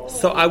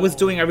 So I was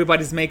doing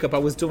everybody's makeup. I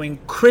was doing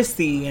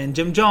Chrissy and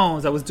Jim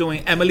Jones. I was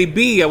doing Emily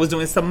B. I was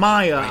doing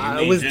Samaya.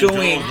 I was Jim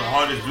doing... Jones, the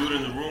hardest dude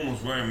in the room,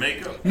 was wearing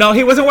makeup. No,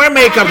 he wasn't wearing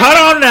makeup.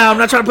 Hold on now. I'm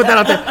not trying to put that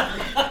out there.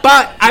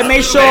 But I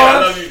made sure...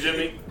 I love you,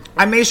 Jimmy.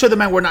 I made sure the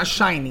men were not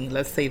shiny.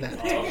 Let's say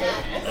that.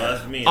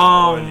 That's me.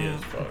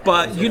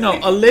 But, you know,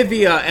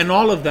 Olivia and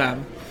all of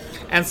them.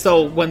 And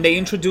so when they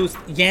introduced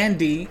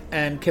Yandy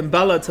and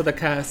Kimbella to the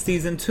cast,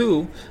 season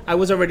 2, I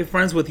was already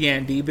friends with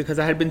Yandy because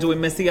I had been doing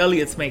Missy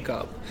Elliott's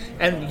makeup.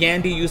 And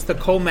Yandy used to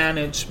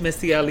co-manage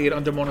Missy Elliott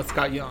under Mona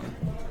Scott Young.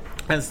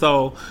 And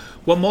so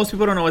what most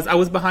people don't know is I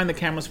was behind the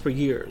cameras for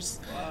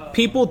years.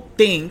 People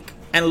think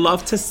and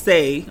love to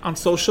say on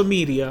social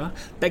media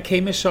that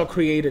K. Michelle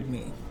created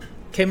me.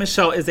 K.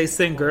 Michelle is a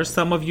singer.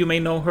 Some of you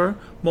may know her.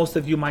 Most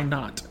of you might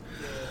not.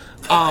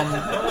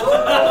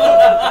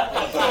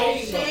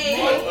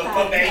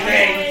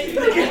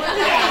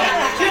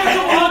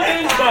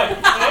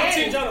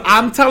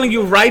 I'm telling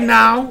you right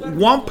now,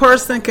 one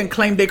person can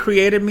claim they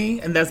created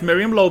me, and that's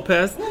Miriam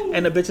Lopez,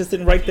 and the bitch is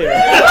sitting right there.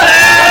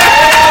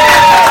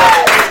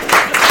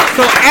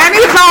 So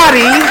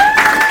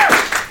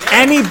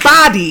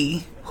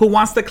anybody who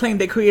wants to claim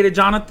they created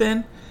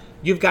Jonathan,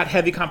 you've got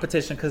heavy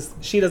competition because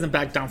she doesn't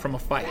back down from a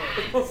fight.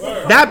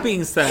 That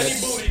being said,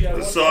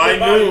 so I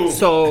knew.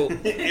 So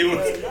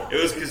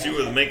it was because you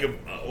were the makeup.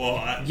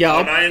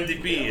 On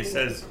IMDb it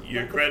says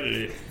you're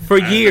credited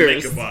for as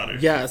years. the makeup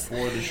artist Yes,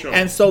 for the show.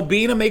 And so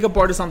being a makeup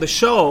artist on the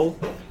show,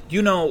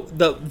 you know,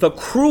 the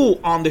crew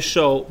on the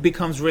show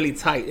becomes really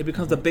tight. It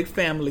becomes a big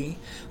family.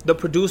 The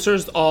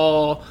producers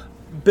all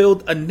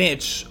build a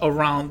niche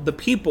around the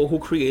people who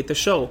create the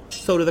show.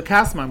 So do the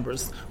cast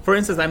members. For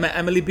instance, I met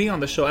Emily B on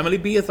the show. Emily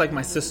B is like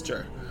my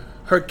sister.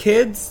 Her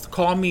kids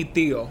call me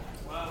Tío.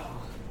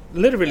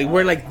 Literally,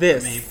 we're like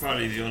this. I mean, you're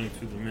probably the only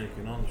two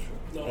Dominican on the show.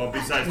 Or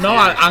besides No,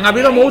 han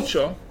habido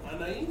mucho.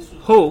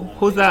 Who?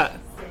 Who's that?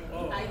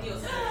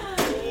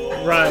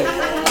 Right.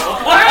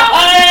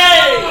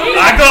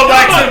 I go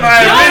back to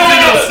my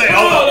original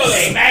statement.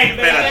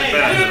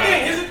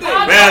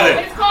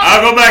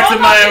 I'll go back to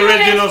my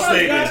original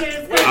statement.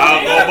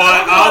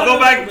 I'll go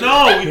back.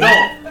 No, we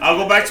don't. I'll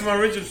go back to my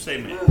original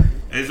statement.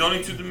 There's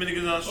only two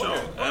Dominicans on the show.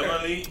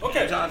 Emily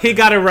and Jonathan. He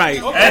got it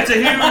right. And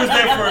Tahir was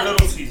there for a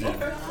little season.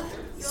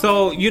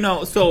 So, you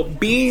know,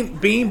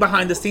 being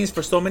behind the scenes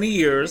for so many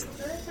years,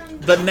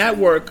 the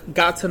network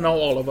got to know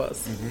all of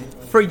us.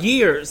 Mm-hmm. For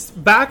years,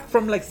 back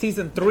from like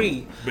season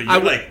 3. But you're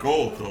like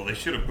gold, though. They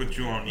should have put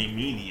you on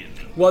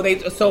immediately. Well,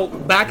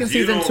 back in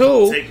season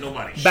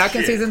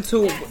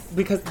 2,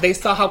 because they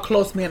saw how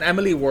close me and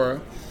Emily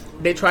were,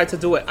 they tried to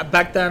do it.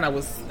 Back then, I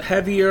was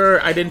heavier.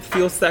 I didn't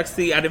feel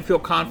sexy. I didn't feel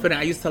confident.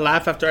 I used to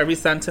laugh after every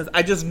sentence.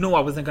 I just knew I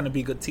wasn't going to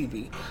be good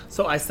TV.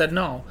 So I said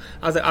no.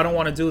 I was like, I don't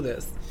want to do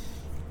this.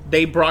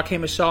 They brought K.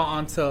 Michelle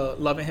onto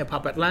Love and Hip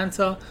Hop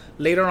Atlanta.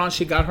 Later on,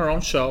 she got her own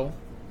show.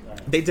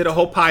 They did a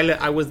whole pilot.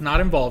 I was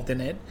not involved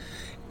in it.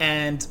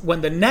 And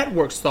when the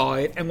network saw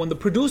it and when the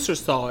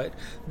producers saw it,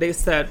 they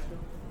said,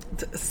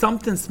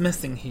 something's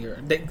missing here.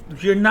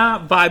 You're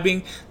not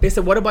vibing. They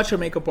said, what about your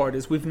makeup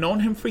artist? We've known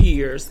him for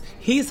years.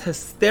 He's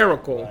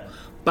hysterical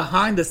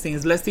behind the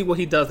scenes. Let's see what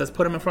he does. Let's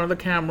put him in front of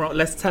the camera.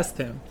 Let's test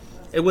him.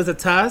 It was a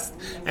test,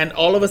 and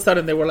all of a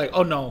sudden they were like,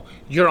 oh no,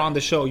 you're on the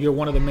show. You're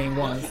one of the main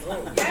ones.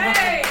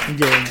 Yay!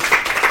 Yeah.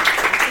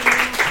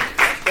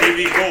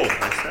 TV Gold.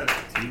 I said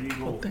TV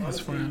Gold. Thanks,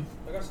 friend.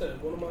 Like I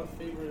said, one of my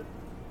favorite.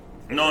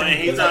 No, and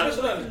he's not.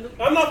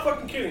 I'm not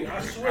fucking kidding.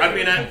 I swear. I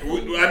mean, I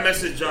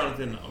messaged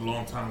Jonathan a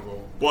long time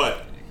ago,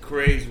 but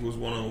Trés was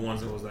one of the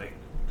ones that was like,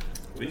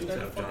 we need to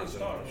have Jonathan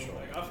star. on the show.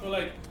 Like, I feel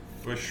like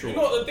For sure. You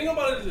know, the thing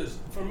about it is this.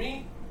 For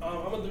me,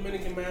 I'm a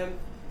Dominican man.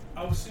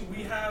 Obviously,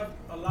 we have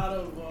a lot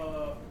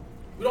of.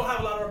 We don't have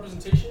a lot of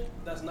representation.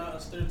 That's not a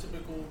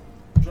stereotypical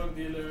drug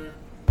dealer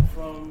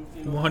from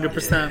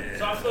 100%.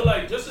 So I feel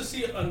like just to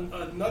see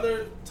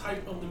another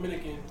type of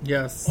Dominican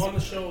on the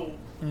show,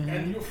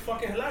 and you're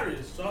fucking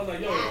hilarious. So I was like,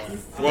 yo.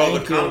 Well,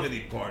 the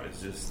comedy part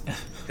is just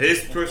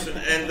his person,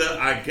 and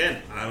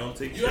again, I don't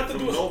take shit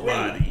from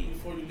nobody.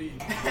 Before you leave.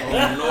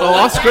 Oh,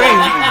 I'll scream.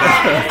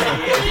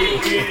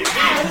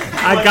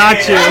 I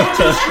got you.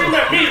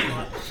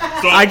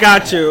 I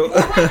got you.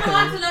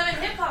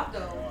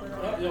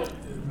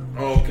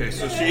 Okay,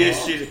 so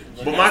she's.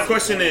 But my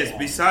question is,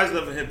 besides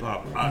Love and Hip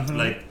Hop,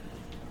 like,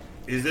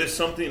 is there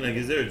something like,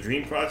 is there a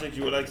dream project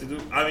you would like to do?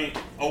 I mean,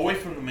 away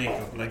from the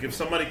makeup, like if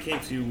somebody came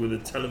to you with a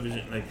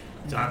television, like,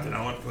 Jonathan,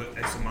 I want to put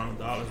X amount of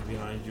dollars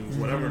behind you,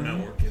 whatever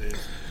network it is.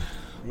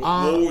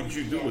 What would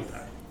you do with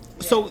that?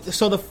 So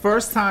the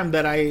first time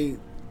that I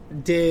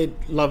did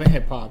Love and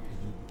Hip Hop,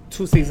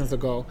 2 seasons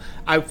ago,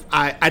 I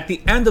at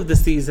the end of the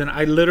season,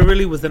 I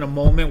literally was in a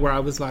moment where I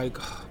was like,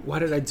 why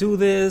did I do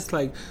this?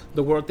 Like,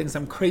 the world thinks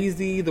I'm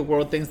crazy. The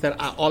world thinks that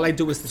all I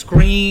do is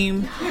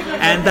scream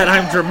and that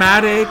I'm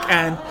dramatic,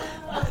 and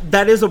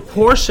that is a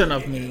portion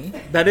of me.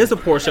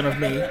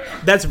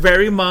 That's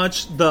very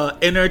much the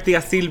inner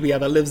Tia Silvia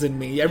that lives in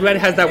me. Everybody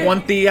has that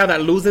one Tia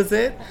that loses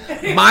it.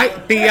 My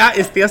Tia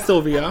is Tia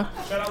Silvia.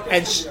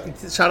 And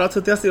shout out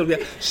to Tia Silvia.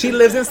 She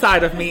lives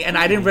inside of me, and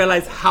I didn't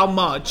realize how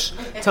much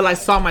till I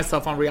saw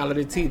myself on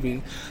reality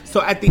TV.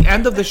 So at the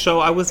end of the show,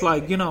 I was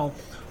like,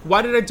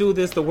 why did I do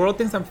this? The world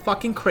thinks I'm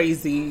fucking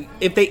crazy.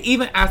 If they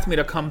even asked me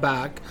to come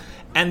back,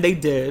 and they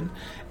did.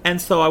 And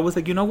so I was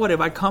like, you know what? If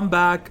I come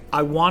back,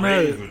 I want to...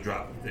 Ratings would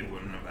drop if they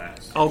wouldn't have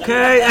asked.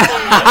 Okay.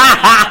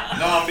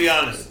 No, I'll be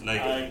honest.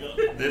 Like,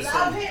 there's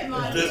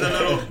a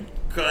little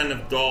kind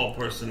of doll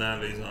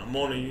personalities on.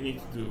 Mona, you need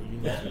to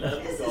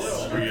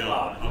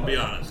re-up. I'll be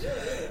honest.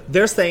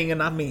 They're saying it,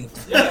 not me.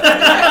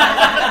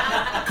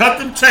 Cut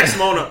them checks,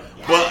 Mona.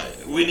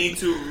 But we need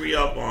to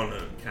re-up on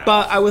it.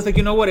 But I was like,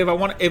 you know what?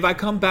 If I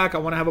come back, I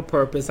want to have a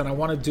purpose and I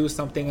want to do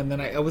something. And then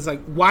I was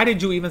like, why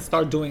did you even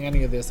start doing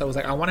any of this? I was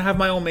like, I want to have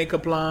my own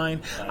makeup line.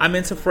 I'm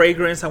into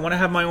fragrance. I want to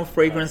have my own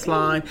fragrance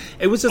line.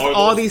 It was just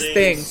all these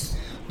things.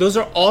 Those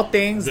are all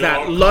things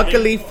that,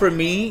 luckily for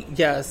me,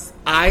 yes,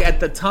 I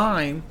at the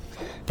time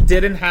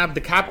didn't have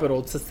the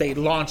capital to say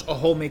launch a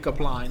whole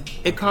makeup line.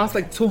 It cost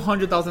like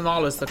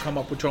 $200,000 to come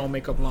up with your own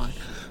makeup line.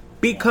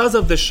 Because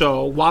of the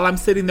show, while I'm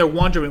sitting there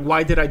wondering,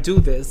 why did I do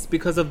this?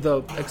 Because of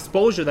the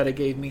exposure that it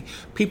gave me,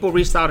 people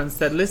reached out and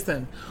said,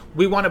 listen,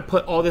 we want to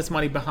put all this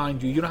money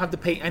behind you. You don't have to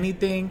pay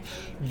anything.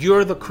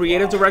 You're the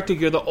creative director.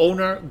 You're the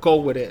owner. Go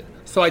with it.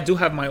 So I do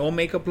have my own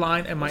makeup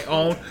line and my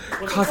own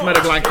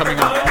cosmetic line coming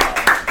up.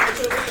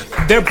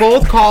 They're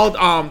both called,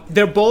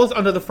 they're both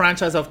under the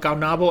franchise of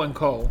Caunabo &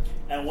 Co.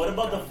 And what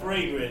about the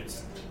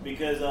fragrance?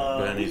 Because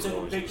we took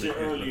a picture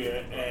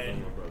earlier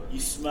and you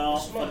smell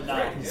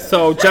phenomenal.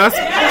 So just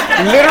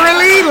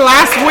literally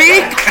last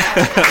week.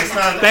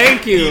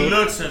 Thank you. He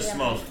looks and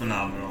smells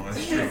phenomenal.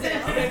 That's true.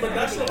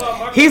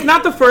 He's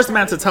not the first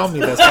man to tell me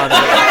this, by the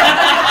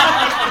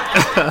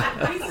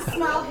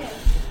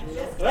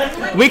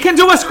way. We can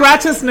do a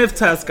scratch and sniff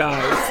test,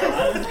 guys.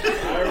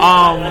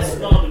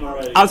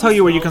 I'll tell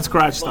you where you can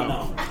scratch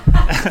though.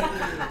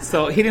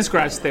 So he didn't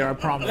scratch there, I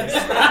promise.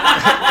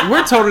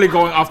 We're totally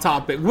going off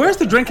topic. Where's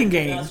the drinking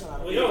game?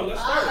 You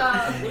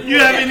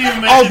haven't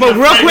even mentioned. Oh, but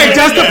real quick,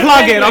 just to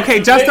plug it.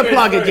 Okay, just to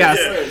plug it, yes.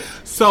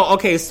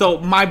 So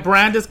my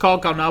brand is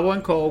called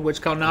Caunabo & Co.,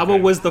 which Caunabo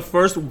was the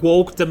first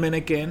woke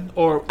Dominican,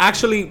 or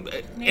actually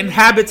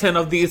inhabitant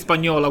of the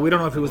Hispaniola. We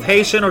don't know if he was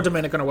Haitian or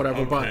Dominican or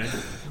whatever, but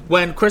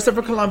when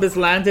Christopher Columbus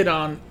landed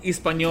on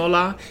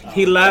Hispaniola,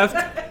 he left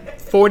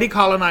 40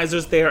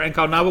 colonizers there, and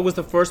Caunabo was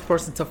the first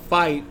person to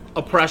fight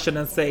oppression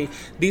and say,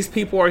 these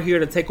people are here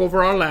to take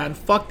over our land.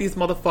 Fuck these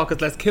motherfuckers.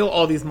 Let's kill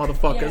all these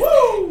motherfuckers.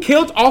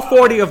 Killed all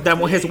 40 of them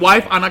with his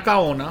wife, Ana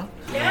Caona.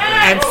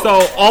 And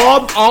so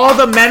all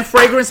the men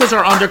fragrances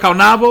are under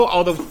Caunabo.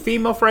 All the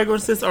female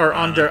fragrances are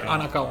under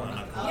Ana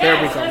Caona.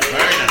 There we go.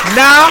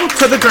 Now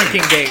to the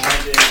drinking game.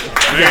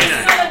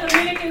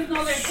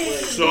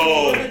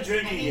 So,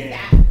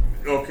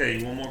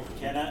 okay, one more.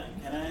 Can I?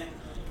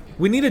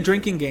 We need a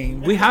drinking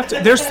game. We have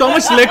to. There's so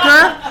much liquor.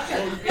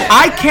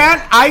 I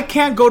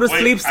can't go to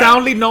sleep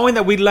soundly knowing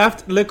that we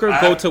left liquor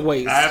go to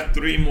waste. I have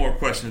 3 more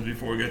questions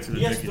before we get to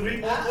the drinking game. 3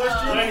 more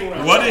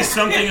questions? What is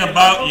something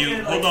about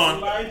you? Hold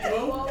on.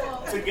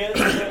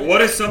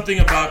 What is something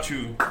about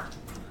you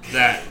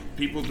that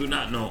people do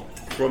not know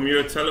from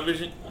your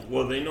television?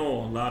 Well, they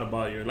know a lot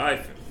about your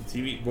life and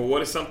TV, but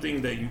what is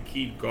something that you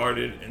keep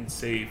guarded and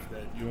safe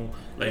that you don't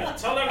like?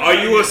 Are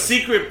you a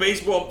secret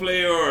baseball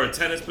player or a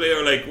tennis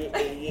player? Like,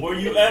 were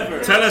you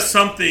ever? Tell us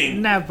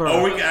something. Never.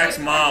 Or we can ask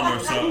mom or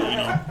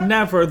something.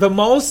 Never. The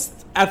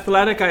most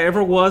athletic I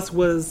ever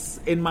was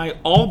in my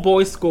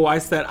all-boys school. I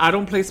said, I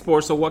don't play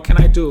sports, so what can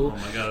I do? Oh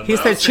my God, he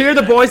said, cheer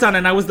the boys on,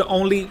 and I was the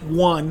only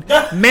one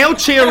male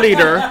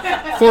cheerleader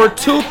for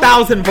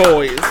 2,000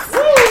 boys.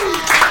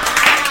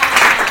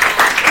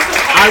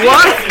 I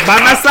was by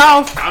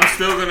myself. I'm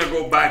still gonna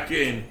go back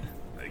in.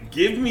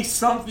 Give me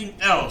something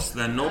else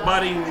that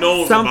nobody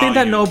knows. Something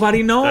that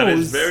nobody knows. That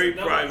is very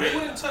No, private. we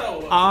wouldn't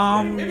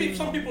tell. Maybe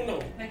some people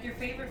know. Like your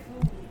favorite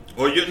food.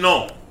 Or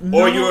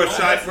or you're a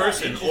shy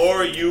person,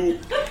 or you.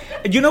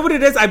 You know what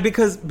it is?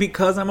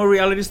 Because I'm a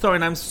reality star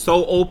and I'm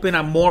so open.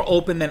 I'm more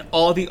open than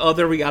all the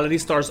other reality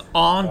stars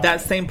on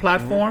that same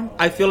platform.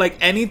 I feel like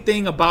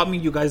anything about me,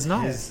 you guys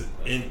know.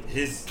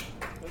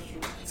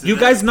 You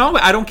guys know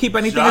it. I don't keep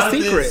anything a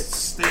secret. Jonathan's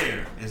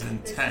stare is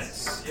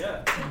intense.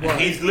 Yeah. And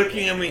he's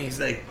looking at me. He's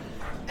like,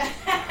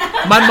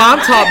 My mom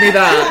taught me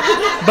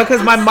that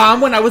because my mom,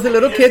 when I was a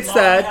little kid,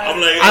 said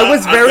I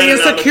was very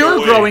insecure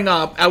growing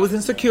up. I was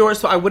insecure,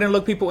 so I wouldn't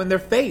look people in their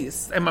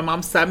face. And my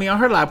mom sat me on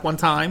her lap one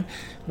time.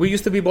 We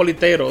used to be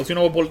boliteros. You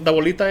know what the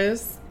bolita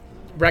is?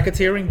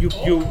 Racketeering.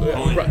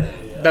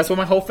 That's what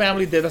my whole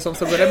family did. That's why I'm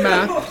so good at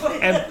math.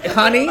 And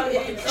honey,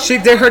 she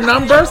did her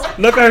numbers.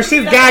 Look at her.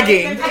 She's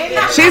gagging.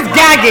 She's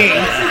gagging.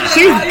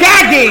 She's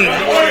gagging.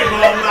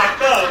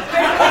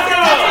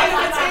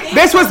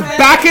 This was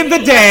back in the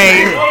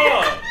day.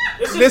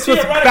 This was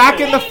back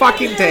in the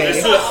fucking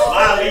day.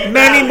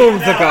 Many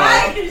moons ago.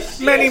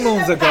 Many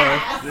moons ago.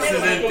 this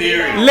is in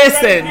theory.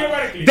 Listen,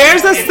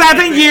 there's a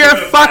 7-year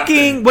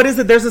fucking, what is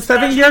it? There's a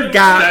 7-year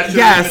gap.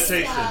 Yes.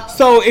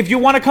 So if you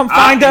want to come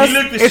find us,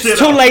 it's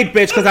too late,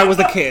 bitch, because I was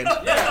a kid.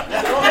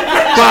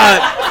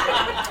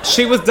 But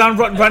she was done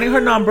running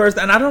her numbers,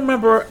 and I don't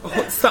remember.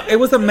 It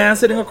was a man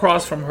sitting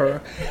across from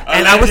her,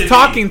 and I was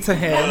talking to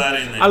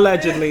him,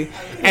 allegedly,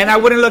 and I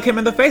wouldn't look him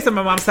in the face. And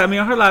my mom sat me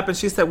on her lap, and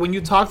she said, "When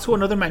you talk to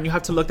another man, you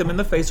have to look them in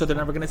the face, or they're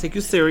never going to take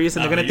you serious,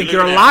 and they're going to think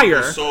you're a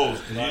liar."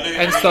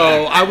 And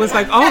so I was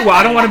like, "Oh, well,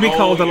 I don't want to be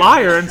called a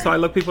liar," and so I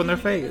look people in their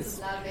face.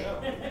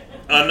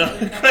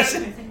 Another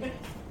question: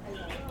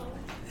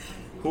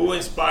 who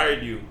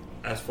inspired you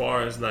as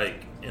far as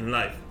like in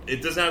life?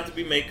 It doesn't have to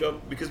be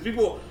makeup because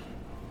people.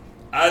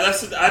 I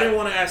didn't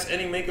want to ask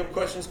any makeup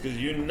questions because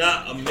you're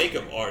not a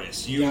makeup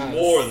artist. You're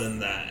more than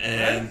that,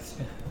 and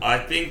I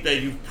think that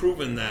you've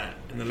proven that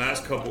in the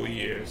last couple of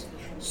years.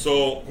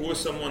 So, who is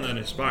someone that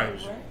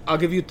inspires you? I'll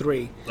give you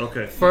 3.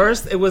 Okay.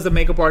 First, it was a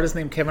makeup artist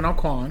named Kevin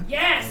Alquan.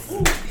 Yes.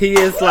 He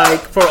is like,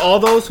 for all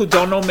those who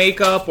don't know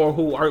makeup or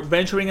who are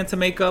venturing into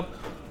makeup,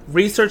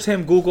 research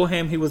him, Google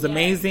him. He was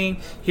amazing.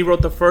 He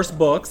wrote the first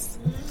books.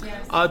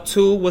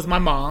 2 was my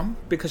mom,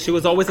 because she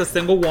was always a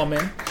single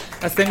woman,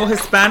 a single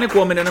Hispanic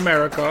woman in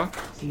America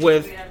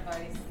with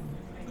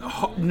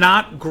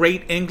not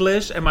great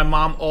English, and my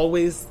mom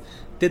always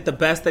did the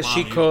best that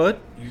she could.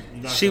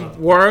 She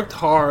worked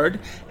hard,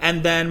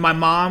 and then my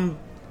mom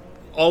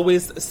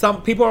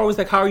some people are always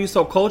like, how are you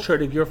so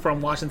cultured if you're from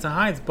Washington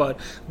Heights? But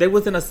there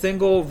wasn't a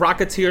single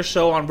Rocketeer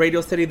show on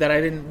Radio City that I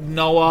didn't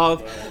know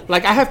of.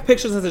 Like, I have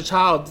pictures as a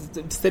child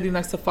sitting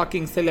next to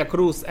fucking Celia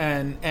Cruz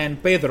and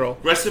Pedro.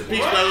 Rest in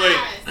peace, by the way.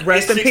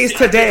 Rest in peace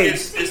today.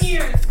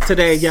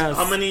 Today, yes.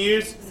 How many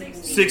years?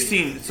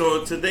 16.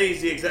 So today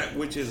is the exact,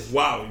 which is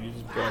wow. You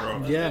just brought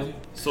her up. Yeah.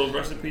 So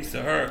rest in peace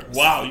to her.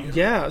 Wow.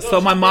 Yeah.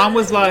 So my mom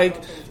was like,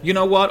 you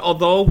know what?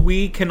 Although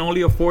we can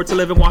only afford to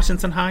live in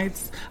Washington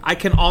Heights, I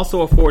can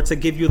also afford to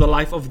give you the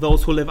life of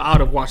those who live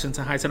out of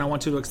Washington Heights, and I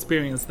want you to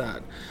experience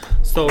that.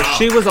 So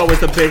she was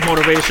always a big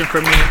motivation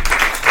for me.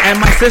 And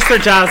my sister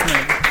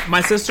Jasmine.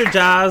 My sister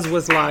Jazz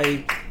was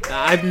like,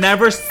 I've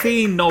never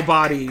seen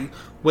nobody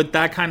with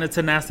that kind of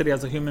tenacity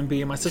as a human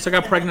being. My sister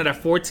got pregnant at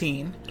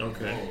 14.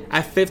 Okay.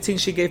 At 15,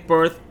 she gave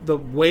birth. The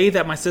way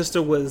that my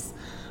sister was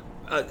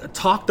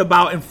talked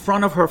about in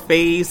front of her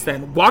face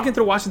and walking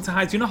through Washington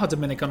Heights, you know how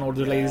Dominican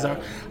older ladies are.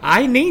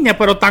 Ay, niña,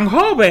 pero tan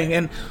joven.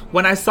 And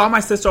when I saw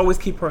my sister always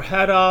keep her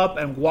head up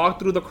and walk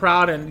through the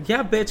crowd and,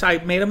 yeah, bitch, I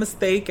made a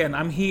mistake and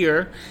I'm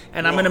here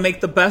and I'm going to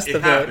make the best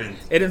of it.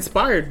 It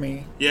inspired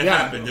me. Yeah, it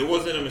happened. It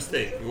wasn't a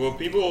mistake. Well,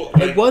 people...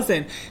 It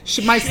wasn't.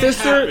 My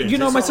sister, you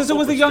know, my sister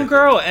was a young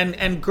girl,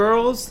 and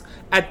girls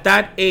at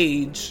that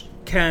age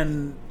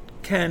can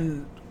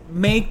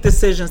make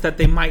decisions that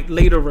they might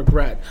later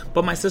regret.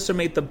 But my sister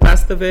made the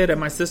best of it, and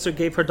my sister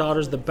gave her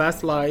daughters the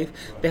best life.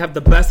 They have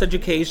the best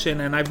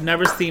education, and I've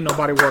never seen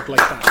nobody work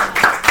like that.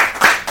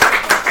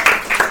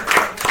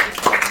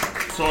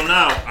 So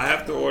now I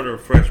have to order a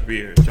fresh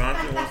beer.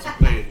 Jonathan wants to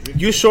play it.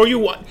 You sure you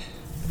want?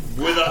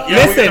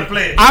 Listen,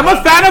 I'm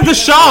a fan of the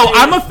show.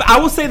 I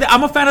will say that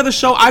I'm a fan of the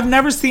show. I've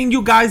never seen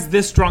you guys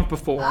this drunk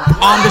before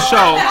on the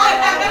show.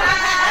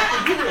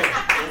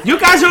 You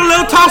guys are a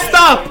little tossed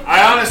up.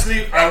 I want to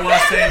say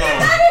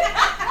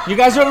no. You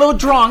guys are a little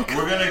drunk.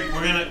 We're gonna.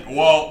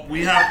 Well,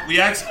 we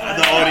asked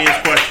the audience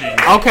questions.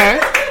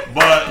 Okay.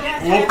 But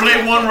we'll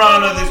play one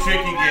round of this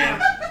drinking game.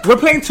 We're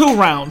playing 2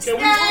 rounds. We're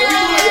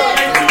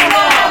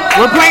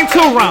playing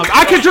 2 rounds.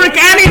 I could drink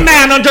any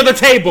man under the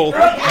table,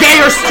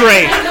 gay or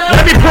straight.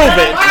 Let me prove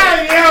it.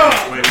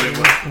 Wait.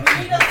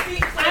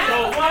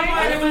 So,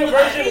 I do a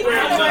version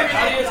where the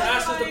audience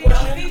asks us the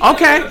question.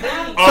 Okay.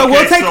 So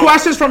we'll take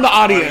questions from the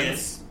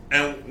audience.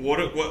 And what?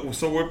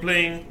 So we're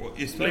playing.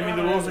 Explain me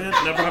the rules again.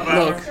 Never have I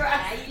Look,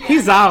 ever.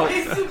 he's out.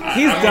 He's I'm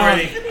done.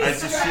 ready. I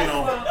just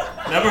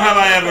never have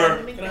I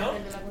ever.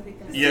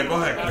 Yeah, go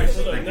ahead, Chris.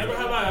 So look, never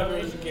have I ever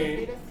is a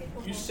game.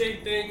 You say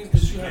things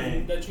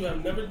that you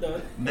have never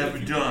done. Never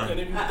done. And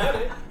if you've done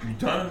it, You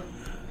done?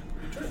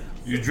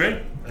 You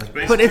drink. That's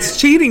basically. But it's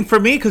cheating for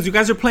me because you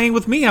guys are playing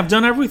with me. I've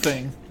done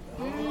everything.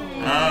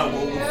 We'll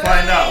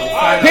find out.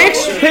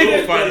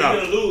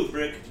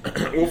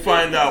 We'll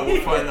find out.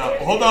 We'll find out.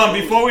 Hold on,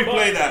 before we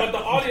play but that. the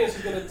audience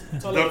is gonna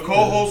tell The us.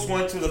 co-host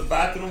went to the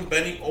bathroom.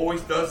 Benny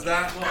always does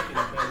that.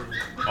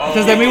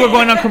 Does that mean we're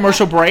going on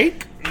commercial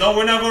break? No,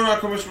 we're not going on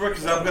commercial break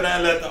because I'm gonna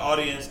let the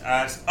audience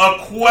ask a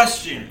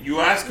question. You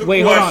ask a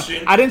Wait, hold on.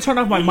 question. I didn't turn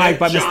off my You mic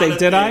by let mistake,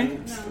 did I?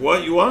 Jonathan-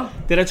 What? You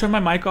what? Did I turn my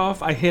mic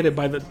off? I hit it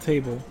by the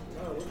table.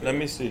 Let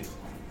me see.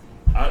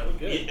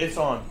 It's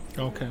on.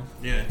 Okay.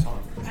 Yeah, it's on.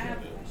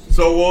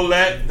 So we'll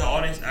let the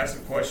audience ask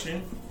a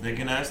question. They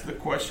can ask the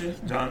question.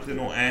 Jonathan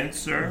will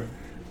answer,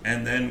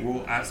 and then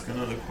we'll ask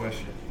another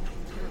question.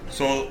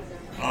 So,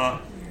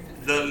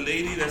 the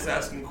lady that's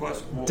asking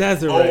questions,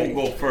 Desiree.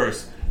 will go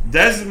first.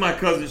 Des is my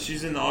cousin.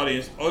 She's in the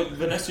audience. Oh,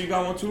 Vanessa, you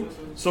got one too?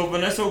 So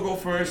Vanessa will go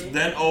first,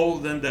 then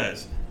then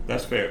Des.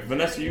 That's fair.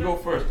 Vanessa, you go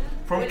first.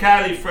 From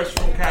Cali, fresh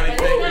from Cali.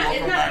 Thank you.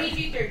 Welcome back.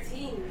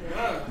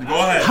 PG-13. Go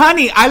ahead.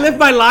 Honey, I live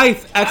my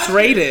life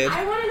X-rated.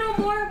 I want to know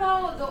more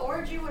about the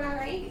orgy with our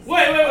race.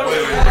 Wait.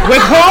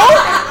 With who?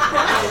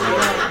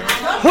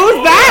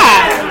 Who's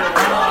that?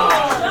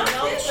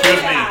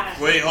 Excuse me.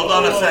 Wait, hold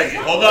on a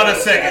second.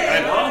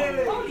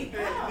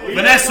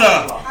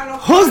 Vanessa.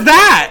 Who's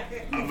that?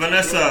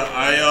 Vanessa,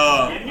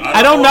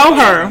 I don't know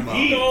her.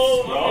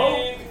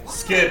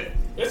 Skip.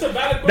 It's a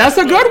valid question. That's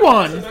a good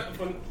one.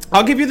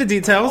 I'll give you the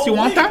details. You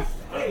want that?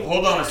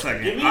 Hold on a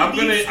second.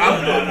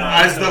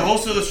 As the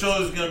host of the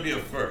show, is gonna be a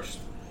first.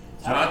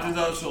 Jonathan's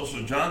on the show,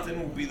 so Jonathan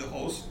will be the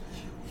host.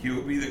 He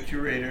will be the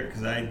curator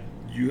because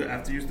you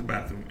have to use the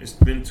bathroom. It's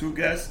been 2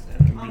 guests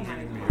and we've been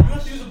drinking beer. You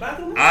have to use the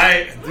bathroom?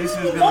 This is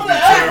gonna be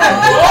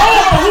terrible.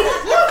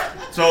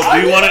 So, do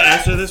you want to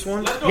answer this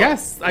one?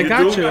 Yes, I You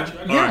got do? you. All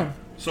Yeah. right.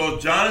 So,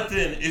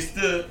 Jonathan, it's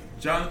the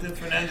Jonathan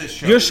Fernandez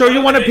show. You're sure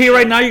you want to pee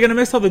right now? You're gonna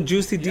miss all the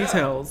juicy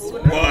details.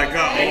 Well, I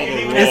got all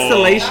the rules. It's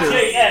salacious.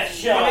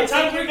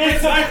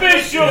 It's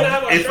official.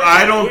 If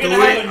I don't do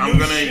it, I'm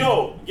gonna.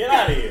 Show. Get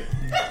out of here.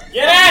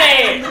 Get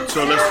out of here.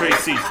 So let's trade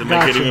seats to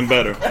make it even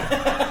better.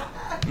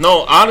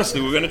 No,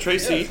 honestly, we're gonna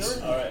trade seats.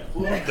 All right.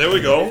 There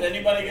we go. Is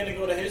anybody gonna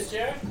go to his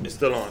chair? It's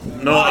still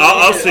on. No,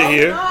 I'll sit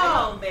here.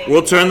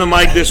 We'll turn the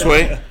mic this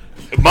way.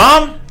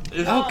 Mom?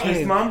 Is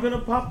Mom gonna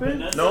pop in?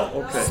 No?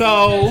 Okay. So,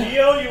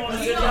 Gio, you want to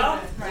sit down?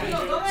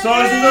 So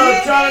it's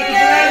the Jonathan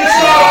Fernandez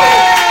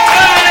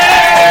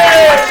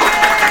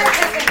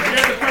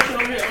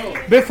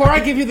show! before I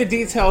give you the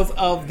details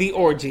of the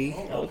orgy,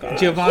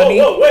 Giovanni,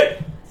 Wait.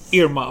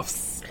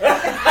 earmuffs.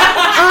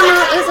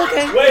 It's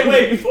okay.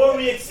 Wait, before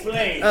we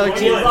explain.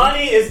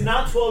 Giovanni is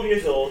not 12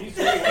 years old. He is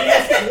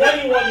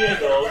 21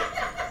 years old.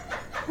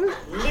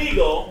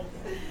 Legal.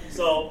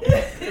 So.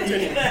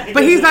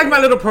 But he's like my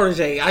little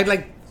protege.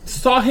 I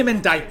saw him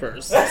in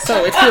diapers,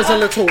 so it feels a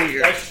little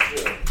weird. That's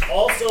true.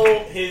 Also,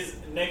 his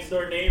next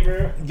door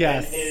neighbor.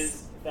 Yes. And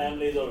his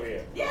family's over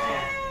here.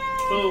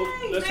 So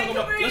let's talk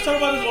about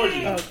this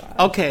orgy.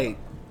 Okay,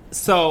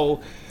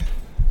 so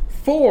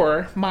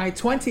for my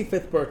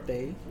 25th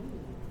birthday,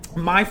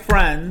 my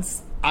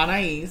friends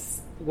Anais,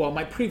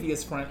 my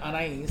previous friend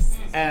Anais,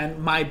 and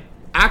my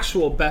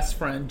actual best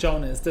friend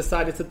Jonas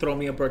decided to throw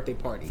me a birthday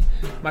party.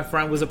 My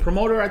friend was a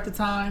promoter at the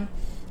time,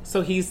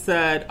 so he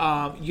said,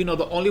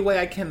 the only way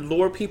I can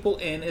lure people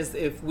in is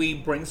if we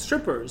bring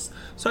strippers.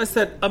 So I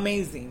said,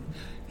 amazing.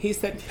 He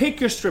said, pick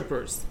your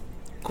strippers.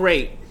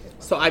 Great.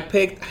 So I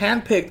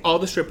handpicked all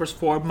the strippers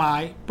for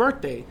my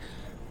birthday.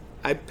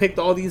 I picked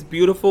all these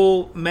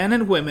beautiful men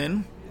and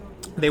women.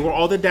 They were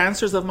all the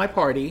dancers of my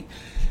party.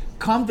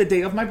 Come the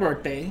day of my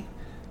birthday,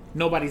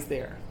 nobody's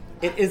there.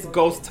 It is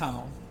ghost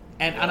town.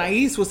 And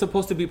Anais was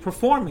supposed to be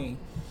performing.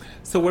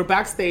 So we're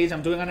backstage.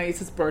 I'm doing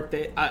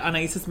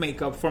Anais's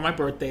makeup for my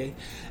birthday.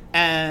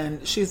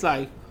 And she's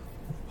like,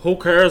 who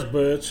cares,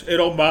 bitch? It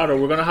don't matter.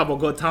 We're going to have a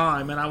good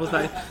time. And I was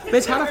like,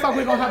 bitch, how the fuck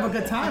we going to have a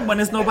good time when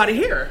there's nobody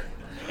here?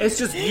 It's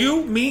just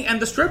you, me,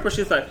 and the stripper.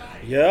 She's like,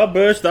 yeah,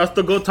 bitch, that's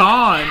the good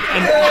time.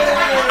 And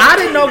I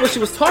didn't know what she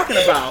was talking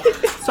about.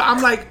 So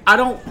I'm like, I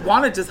don't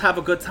want to just have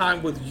a good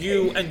time with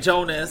you and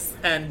Jonas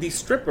and these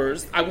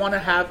strippers. I want to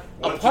have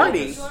a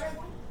party.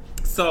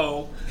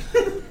 So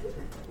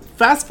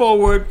fast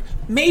forward,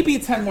 maybe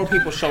 10 more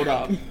people showed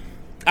up.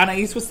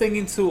 Anais was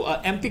singing to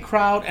an empty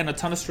crowd and a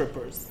ton of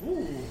strippers.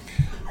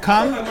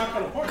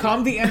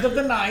 Come the end of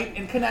the night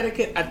in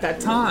Connecticut at that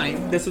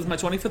time. This was my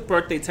 25th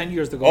birthday 10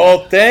 years ago.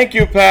 Oh, thank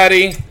you,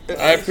 Patty.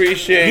 I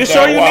appreciate You that.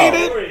 sure you made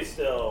it?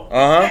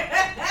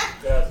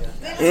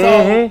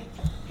 So,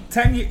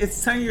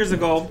 10 years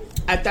ago.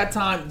 At that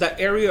time, the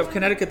area of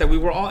Connecticut that we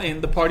were all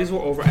in, the parties were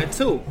over at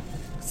 2.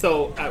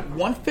 So at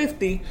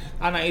 1:50,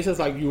 Anais is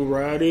like, you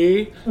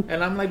ready?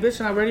 And I'm like,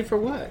 bitch, am I ready for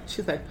what?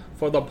 She's like,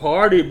 for the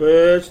party,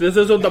 bitch. This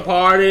isn't the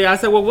party. I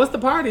said, well, what's the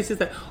party? She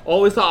said,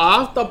 oh, it's an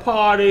after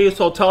party.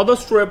 So tell the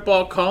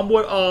stripper, come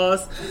with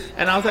us.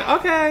 And I was like,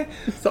 okay.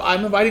 So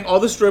I'm inviting all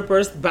the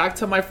strippers back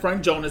to my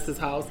friend Jonas's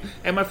house.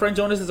 And my friend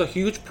Jonas is a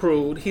huge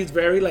prude. He's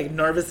very like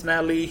nervous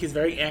Nelly. He's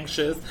very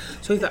anxious.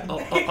 So he's like,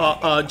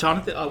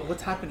 Jonathan,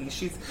 what's happening?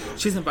 She's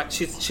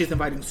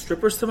inviting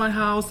strippers to my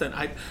house, and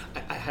I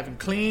haven't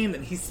cleaned,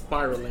 and he's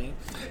spiraling.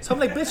 So I'm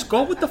like, bitch,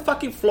 go with the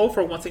fucking flow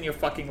for once in your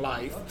fucking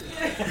life.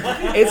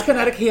 It's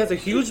Connecticut. He has a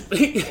huge,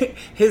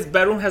 his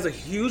bedroom has a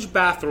huge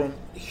bathroom,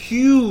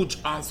 huge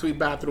ensuite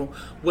bathroom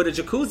with a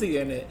jacuzzi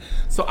in it.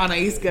 So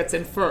Anais gets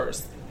in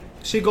first.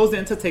 She goes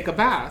in to take a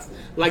bath.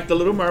 Like the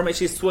Little Mermaid,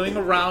 she's swimming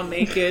around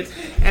naked.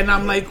 And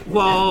I'm like,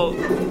 well,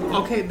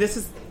 okay, this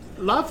is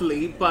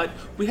lovely, but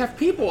we have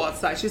people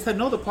outside. She said,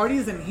 no, the party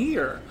isn't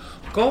here.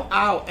 Go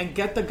out and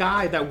get the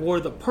guy that wore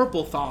the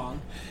purple thong.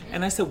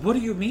 And I said, what do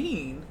you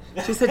mean?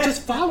 She said,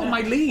 just follow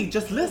my lead.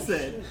 Just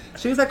listen.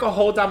 She was like a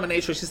whole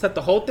dominatrix. She set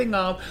the whole thing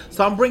up.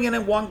 So I'm bringing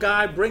in one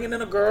guy, bringing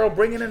in a girl,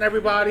 bringing in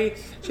everybody.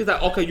 She's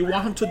like, okay, you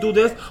want him to do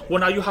this? Well,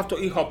 now you have to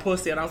eat her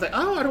pussy. And I was like,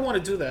 oh, I don't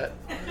want to do that.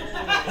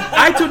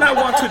 I do not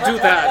want to do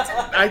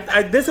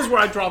that. This is where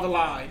I draw the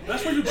line.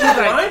 That's where you draw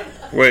the line?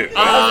 Wait.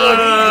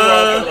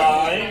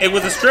 It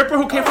was a stripper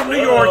who came from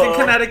New York in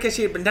Connecticut.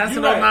 She had been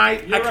dancing all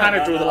night. I kind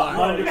of drew the line.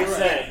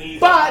 100%.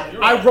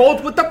 But I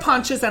rolled with the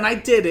punches and I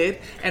did it.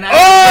 And I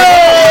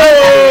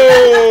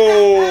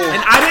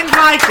didn't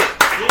like it.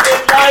 You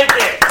didn't like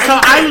it. So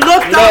I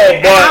looked up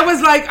and I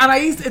was like,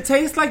 Anais, it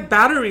tastes like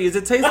batteries.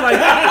 It tastes like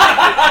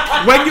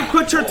when you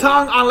put your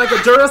tongue on like a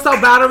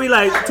Duracell battery,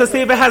 like to see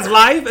if it has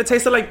life. It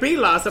tasted like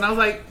Pilas, and I was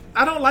like,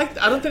 I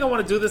don't think I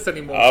want to do this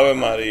anymore. Ave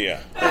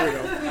Maria. There we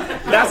go.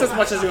 That's as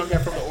much as you're gonna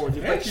get from the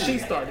orgy, but she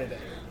started it.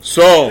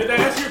 So, Did I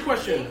answer your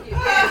question?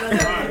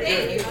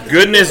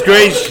 goodness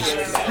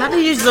gracious. How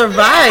did you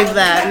survive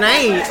that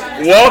night?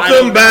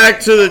 Welcome back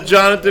to the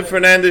Jonathan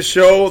Fernandez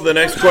Show. The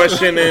next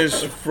question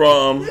is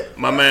from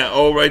my man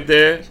O right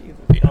there.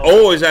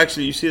 O is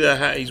actually, you see that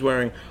hat he's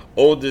wearing?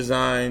 O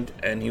designed,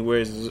 and he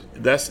wears,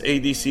 that's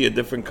ADC, a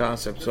different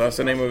concept. So that's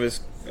the name of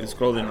his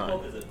clothing line.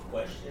 It's a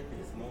question.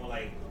 It's more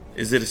like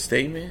Is it a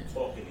statement?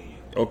 talking to you.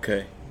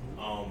 Okay.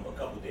 A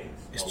couple things.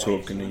 It's My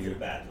wife, talking she to went you. the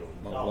bathroom.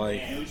 My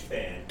wife. Huge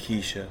fan.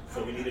 Keisha.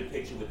 So we need a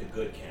picture with the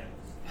good cameras.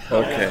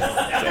 Okay.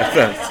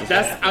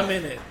 That's I'm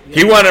in it.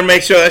 He wanted to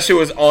make sure that shit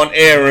was on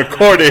air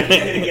recorded. I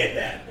didn't get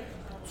that.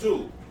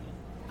 2,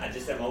 I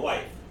just said my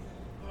wife.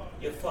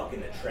 You're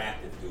fucking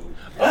attractive, dude.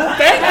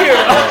 Thank you.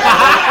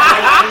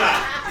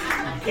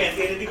 You can't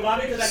say anything about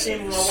it because I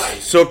came with my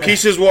wife. So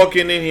Keisha's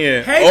walking in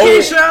here. Hey,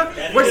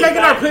 Keisha. We're taking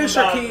our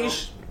picture,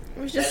 Keish.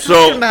 We was just So-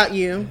 talking about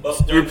you.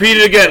 Repeat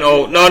it again.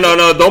 Oh, no.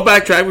 Don't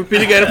backtrack.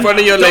 Repeat it again in front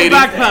of your Don't lady.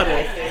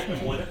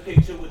 backpedal. I want a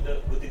picture with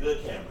the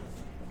good cameras.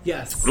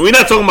 Yes. We're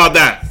not talking about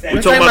that.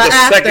 We're talking about the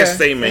after. second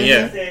statement. I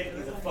Yeah. said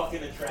he's a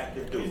fucking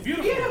attractive dude.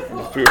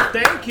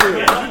 Thank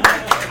you. I'm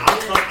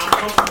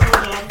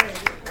comfortable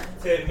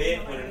enough to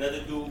admit when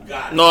another dude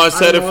got No, I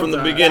said it love from the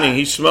that. beginning.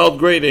 He smelled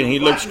great and he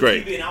looks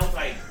great. And I was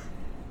like,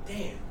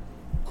 damn,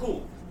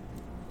 cool.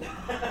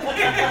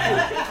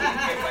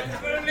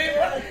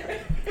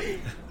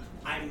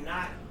 I'm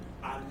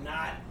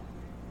not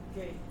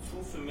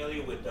too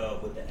familiar with the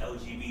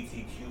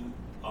LGBTQ.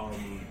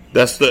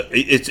 That's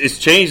it's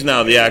changed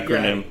now, the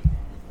acronym.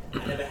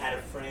 I never had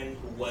a friend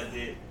who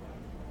wasn't.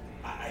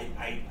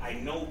 I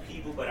know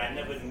people, but I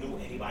never knew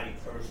anybody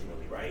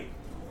personally, right?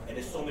 And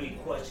there's so many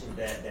questions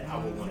that I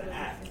would want to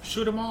ask.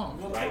 Shoot them all.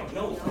 Right?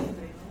 No,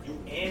 you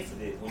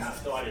answered it when you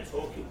started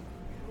talking.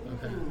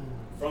 Okay.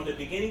 From the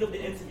beginning of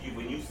the interview,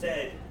 when you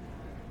said,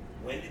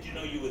 when did you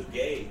know you was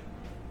gay?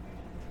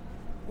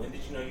 When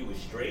did you know you was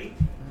straight?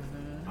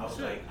 I was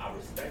like, I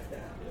respect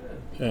that.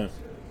 Yeah.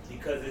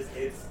 Because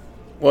it's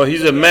Well,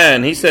 he's a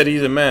man. He said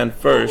he's a man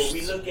first.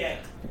 we look at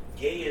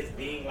gay as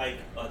being like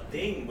a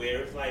thing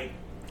where it's like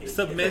it's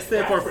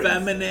Submissive a or preference.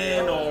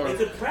 feminine or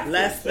It's a preference.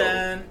 less So-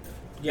 than.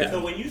 Yeah.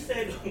 So when you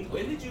said,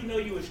 when did you know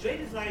you were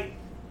straight? It's like,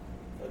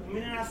 the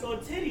minute I saw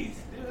titties.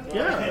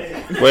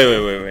 Yeah.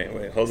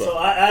 Wait. Hold So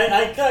on.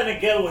 I kind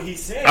of get what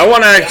he's saying. I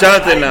want to ask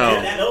Jonathan I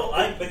now. get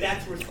that, but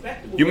that's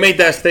respectable. You made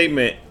that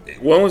statement.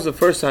 When was the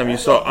first time you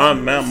saw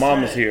Aunt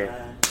Mom is here?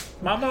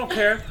 Mama don't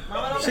care.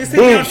 She's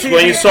Boobs,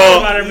 when you saw-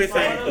 about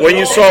everything. When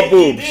you saw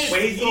boobs.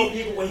 When he saw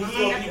people, when he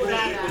said,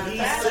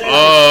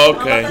 Oh,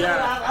 okay.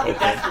 but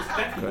that's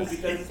respectable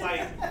because it's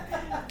like,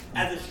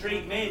 as a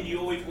straight man, you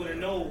always want to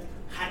know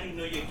how do you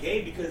know you're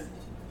gay because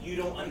you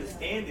don't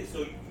understand it,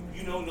 so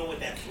you don't know what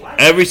that's like.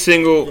 Every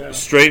single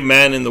straight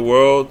man in the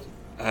world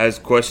has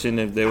questioned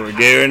if they were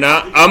gay or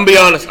not. I'm gonna be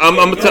honest. I'm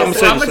gonna say I'm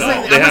this.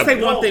 gonna They say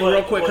have. one thing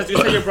real quick because you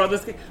say your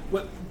brother's gay.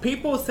 What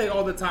people say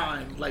all the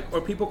time, like,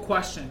 or people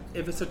question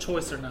if it's a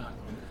choice or not.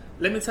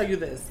 Let me tell you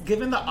this: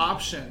 given the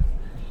option,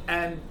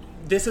 and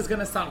this is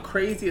gonna sound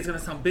crazy, it's gonna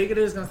sound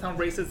bigoted, it's gonna sound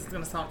racist, it's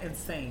gonna sound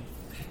insane.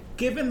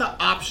 Given the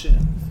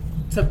option,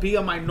 to be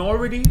a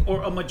minority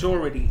or a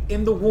majority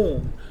in the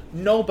womb,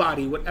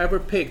 nobody would ever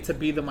pick to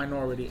be the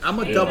minority. I'm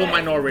a double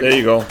minority. There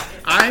you go.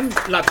 I'm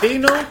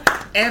Latino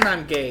and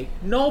I'm gay.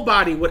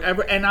 Nobody would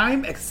ever, and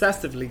I'm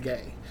excessively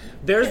gay.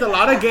 There's a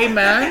lot of gay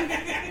men.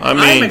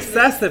 I'm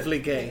excessively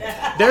gay.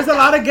 There's a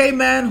lot of gay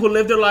men who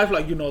live their life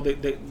like, you know,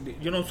 they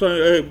you know what I'm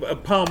saying? Hey,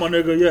 pound my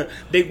nigga, yeah.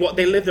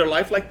 They live their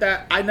life like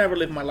that. I never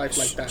lived my life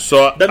like that.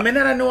 So the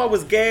minute I knew I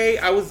was gay,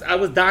 I was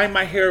dyeing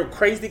my hair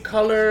crazy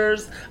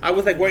colors. I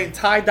was like wearing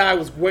tie-dye. I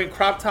was wearing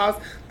crop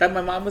tops. That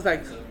my mom was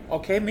like,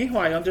 okay, mijo,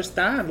 I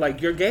understand.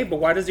 Like, you're gay, but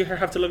why does your hair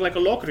have to look like a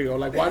locrio?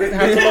 Like, why does it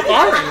have to look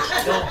orange?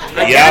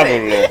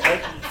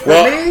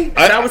 For me,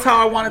 that was how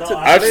I wanted to.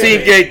 I've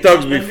seen gay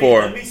thugs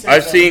before.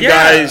 I've seen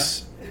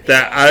guys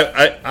that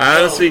I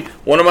honestly,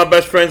 one of my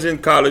best friends in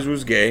college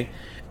was gay,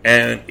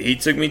 and he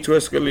took me to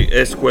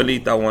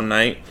Escuelita one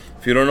night.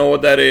 If you don't know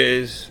what that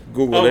is,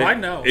 Google it. I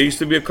know. It used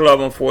to be a club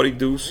on 40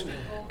 Deuce,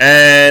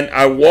 and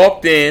I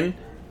walked in,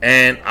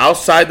 and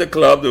outside the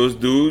club there was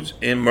dudes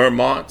in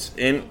Mermonts,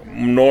 in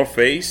North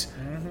Face,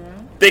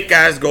 thick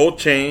ass gold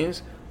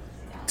chains,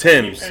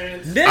 Tim's.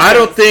 I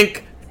don't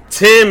think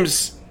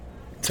Tim's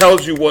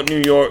tells you what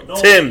New York.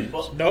 Tim,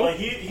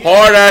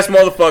 hard ass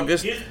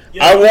motherfuckers.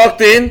 I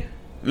walked in,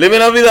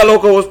 Living La Vida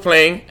Loca was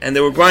playing, and they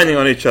were grinding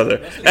on each other.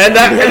 And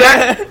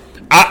that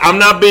I'm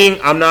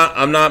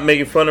not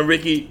making fun of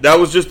Ricky. That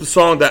was just the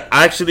song that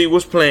actually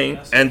was playing,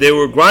 and they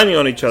were grinding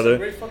on each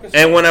other.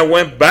 And when I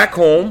went back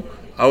home,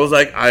 I was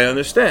like, I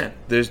understand.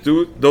 Those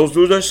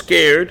dudes are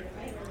scared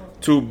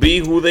to be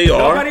who they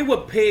are. Nobody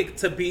would pick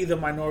to be the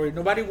minority.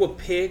 Nobody would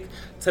pick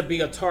to be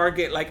a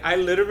target. Like, I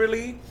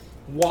literally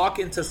walk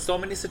into so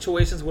many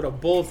situations with a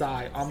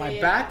bullseye on my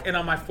back and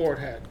on my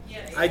forehead.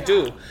 I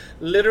do.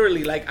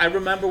 Literally, like, I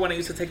remember when I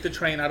used to take the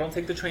train. I don't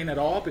take the train at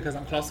all because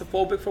I'm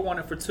claustrophobic, for one,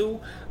 and for two,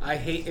 I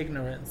hate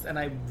ignorance. And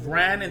I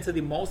ran into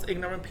the most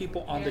ignorant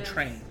people on the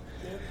train.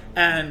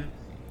 And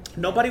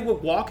nobody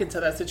would walk into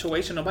that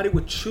situation. Nobody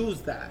would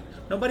choose that.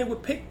 Nobody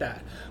would pick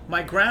that.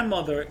 My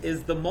grandmother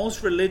is the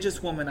most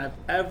religious woman I've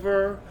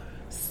ever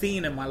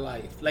seen in my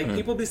life. Like,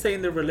 people be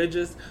saying they're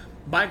religious.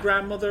 My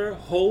grandmother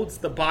holds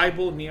the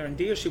Bible near and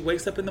dear. She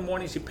wakes up in the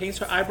morning, she paints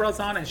her eyebrows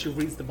on, and she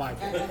reads the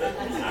Bible.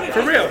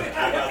 For real.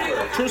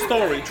 True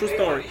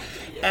story.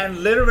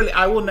 And literally,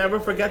 I will never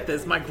forget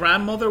this. My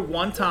grandmother,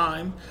 one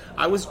time,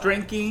 I was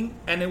drinking,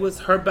 and it was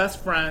her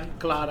best friend,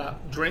 Clara,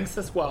 drinks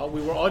as well.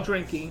 We were all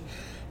drinking.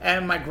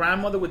 And my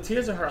grandmother, with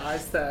tears in her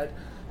eyes, said,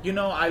 you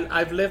know,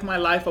 I've lived my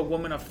life a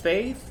woman of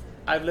faith.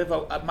 I've lived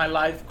my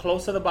life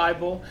close to the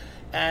Bible.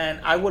 And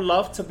I would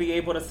love to be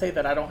able to say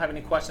that I don't have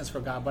any questions for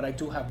God, but I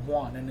do have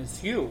one, and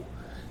it's you.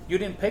 You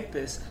didn't pick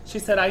this. She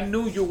said, I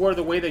knew you were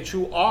the way that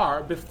you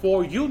are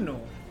before you knew.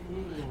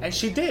 And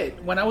she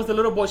did. When I was a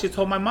little boy, she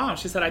told my mom,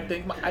 she said,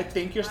 I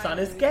think your son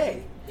is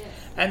gay.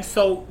 And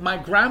so my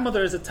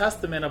grandmother is a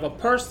testament of a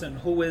person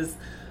who is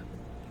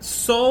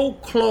so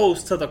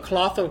close to the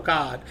cloth of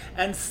God,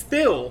 and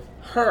still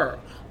her.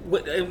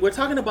 And we're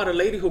talking about a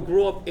lady who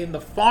grew up in the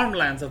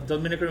farmlands of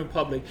Dominican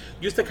Republic,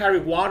 used to carry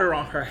water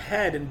on her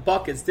head in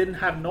buckets, didn't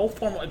have no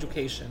formal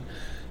education.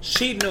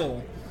 She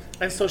knew.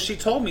 And so she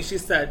told me, she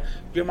said,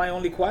 you're my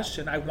only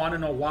question. I want to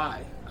know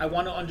why. I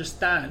want to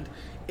understand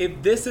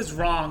if this is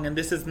wrong and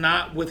this is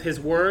not with his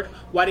word,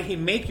 why did he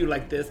make you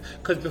like this?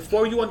 Because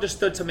before you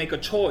understood to make a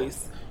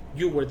choice,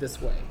 you were this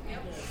way.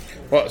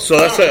 Well, so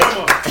that's it.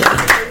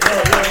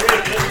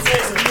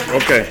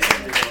 Okay.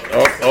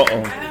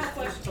 Uh-oh.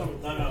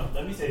 No,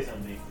 let me say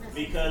something.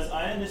 Because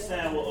I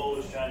understand what O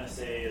was trying to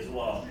say as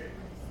well.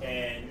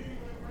 And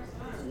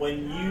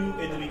when you,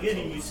 in the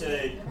beginning, you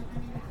said,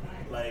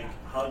 like,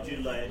 how'd you,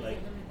 like,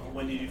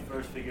 when did you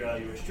first figure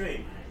out you were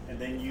straight? And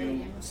then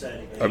you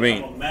said,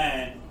 hey, I'm a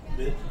man,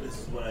 this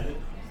is what I do.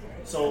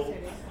 So,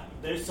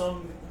 there's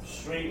some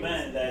straight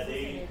men that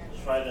they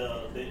try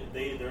to,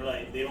 they're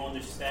like, they don't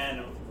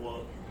understand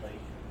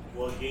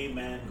what gay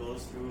man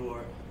goes through,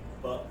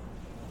 but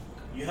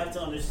you have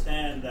to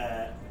understand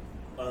that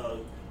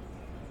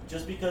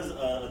just because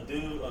a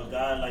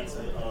guy likes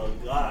a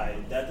guy,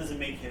 that doesn't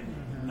make him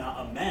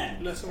not a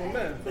man. Less of a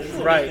man.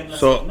 Right.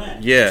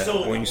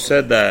 So when you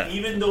said that,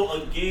 even though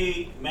a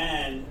gay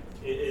man,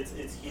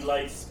 it's he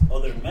likes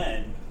other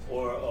men,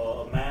 or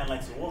a man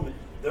likes a woman,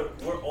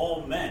 we're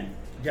all men.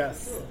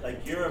 Yes.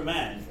 Like, you're a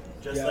man.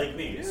 Just like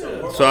me.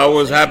 Yeah. So I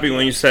was happy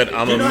when you said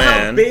I'm a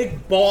man. How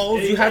big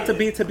balls you have to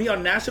be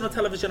on national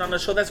television on a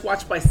show that's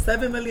watched by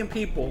 7 million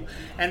people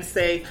and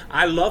say,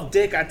 I love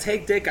dick, I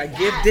take dick, I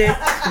give dick.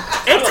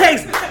 It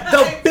takes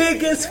the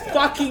biggest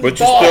fucking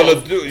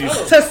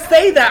balls to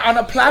say that on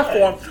a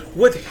platform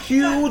with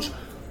huge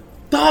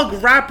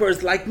thug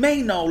rappers like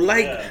Mano,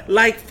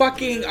 like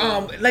fucking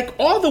like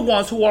all the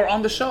ones who are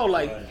on the show.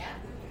 Like,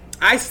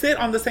 I sit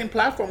on the same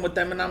platform with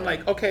them, and I'm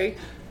like, okay,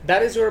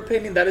 that is your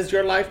opinion. That is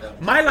your life.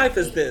 My life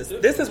is this.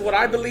 This is what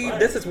I believe.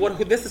 This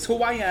is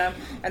who I am,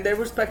 and they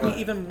respect me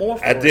even more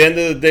for it. At the end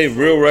of the day,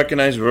 real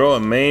recognize real.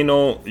 And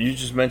Mano, you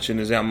just mentioned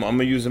this. I'm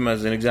gonna use him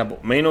as an example.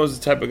 Mano is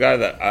the type of guy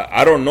that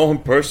I don't know him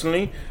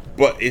personally,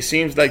 But it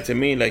seems like to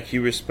me like he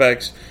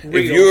respects. Real.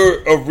 If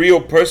you're a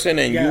real person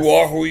and Yes. you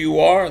are who you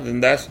are,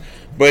 then that's.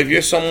 But if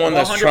you're someone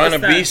that's trying to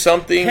be 100%.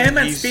 something, Him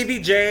and he's- Stevie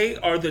J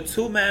are the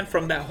two men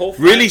from that whole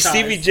Really, franchise.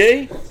 Stevie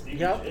J?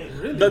 Yep.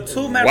 The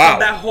two men Wow. from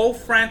that whole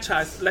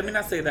franchise. Let me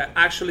not say that.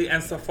 Actually,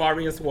 and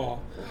Safari as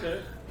well.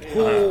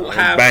 Who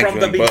have from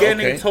the banking, but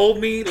beginning okay. told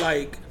me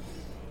like,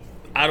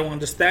 I don't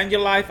understand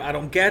your life. I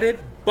don't get it.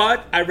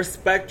 But I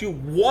respect you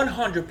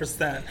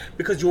 100%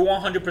 because you're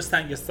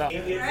 100% yourself.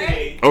 Came here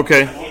today.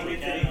 Okay. I came here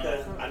today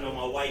because I know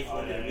my wife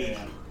wanted to meet you.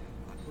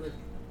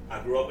 I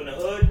grew up in the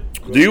hood.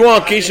 Do you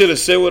want Keisha to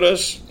sit with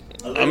us?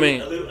 A little, I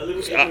mean, a little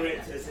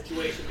ignorant to the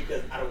situation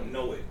because I don't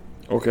know it.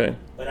 okay.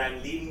 But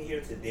I'm leaving here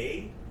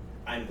today.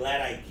 I'm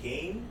glad I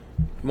came,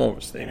 More and I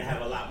understanding.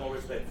 have a lot more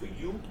respect for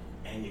you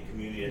and your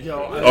community. as Yo,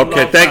 well. I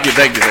Okay, love thank you, that.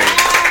 thank you,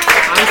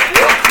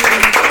 thank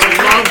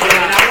And I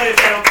want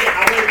to say on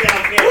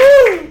camera.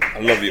 you. I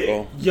love you,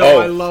 oh. Yo, Oh,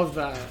 I love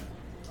that.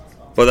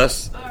 but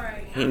that's All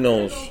right. he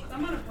knows.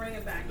 I'm gonna bring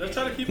it back. Let's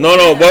try to keep No,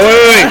 but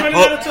wait. Running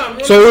out of time.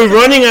 So we're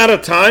running out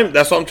of time.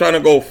 That's why I'm trying to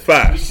go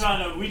fast.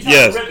 We trying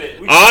Yes. to rip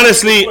it. We trying to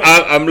Honestly, rip it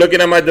quick. I'm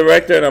looking at my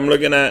director and I'm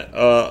looking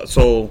at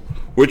so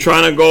we're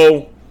trying to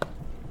go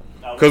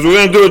because we're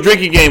gonna do a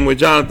drinking game with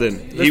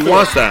Jonathan. He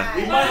wants that.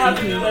 We might have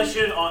to do that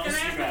shit on Can I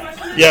ask a Instagram.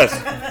 question? Yes.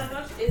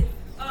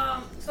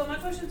 So my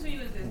question to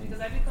you is this, because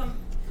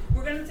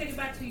we're going to take it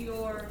back to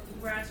your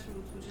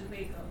grassroots, which is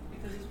makeup,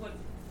 because it's what,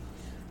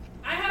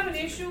 I have an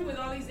issue with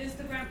all these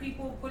Instagram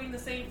people putting the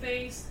same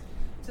face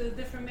to the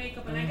different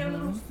makeup, and I get a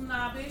little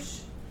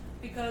snobbish,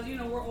 because, you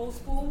know, we're old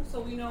school,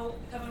 so we know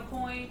Kevin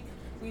Coin,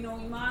 we know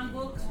Iman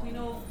books, we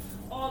know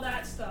all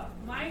that stuff.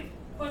 My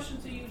question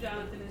to you,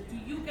 Jonathan, is do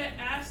you get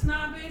as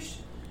snobbish?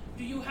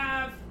 Do you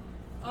have,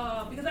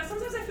 because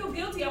sometimes I feel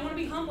guilty, I want to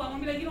be humble, I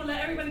want to be like, you don't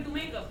let everybody do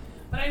makeup.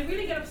 But I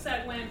really get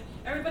upset when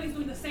everybody's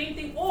doing the same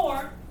thing,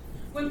 or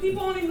when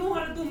people only know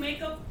how to do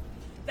makeup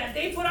that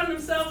they put on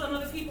themselves on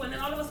other people, and then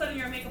all of a sudden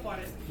you're a makeup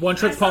artist. One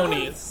trick As someone-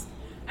 ponies.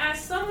 As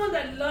someone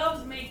that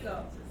loves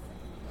makeup,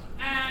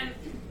 and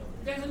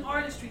there's an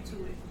artistry to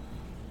it,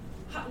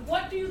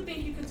 what do you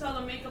think you can tell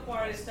a makeup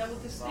artist that will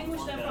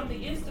distinguish them from the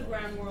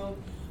Instagram world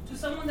to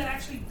someone that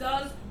actually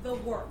does the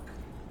work?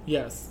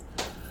 Yes.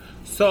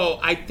 So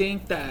I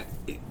think that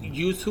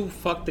YouTube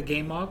fucked the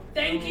game up.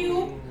 Thank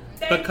you.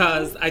 Thank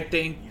Because you. I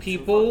think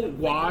people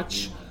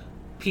watch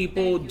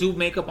people do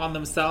makeup on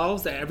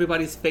themselves and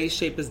everybody's face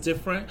shape is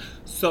different.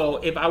 So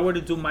if I were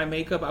to do my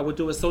makeup, I would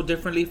do it so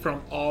differently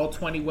from all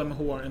 20 women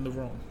who are in the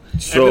room.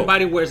 So-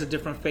 Everybody wears a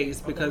different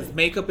face because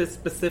makeup is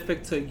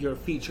specific to your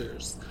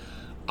features.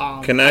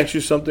 Can I ask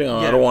you something?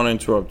 I Yeah. don't want to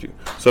interrupt you.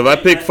 So if I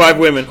pick 5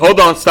 women, hold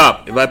on,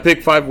 stop. If I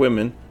pick 5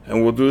 women,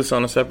 and we'll do this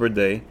on a separate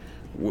day,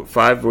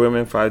 5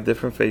 women, 5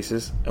 different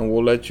faces, and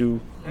we'll let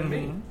you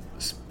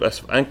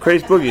specify. And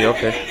Crazy Boogie,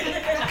 okay.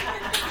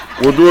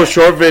 We'll do a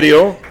short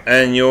video,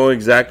 and you'll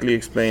exactly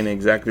explain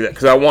exactly that.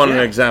 Because I want an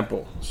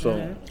example.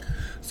 So,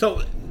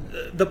 So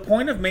the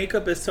point of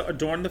makeup is to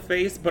adorn the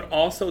face, but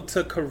also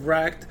to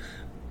correct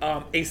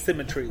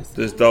asymmetries.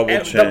 this double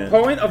And chin. the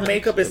point of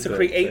makeup is to The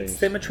create face.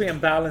 symmetry and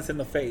balance in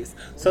the face.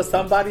 So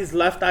somebody's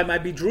left eye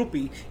might be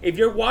droopy. If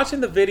you're watching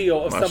the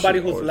video of My somebody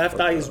shit whose always left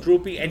fucked eye is up.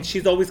 droopy and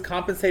she's always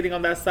compensating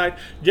on that side,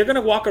 you're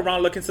gonna walk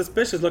around looking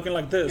suspicious, looking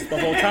like this the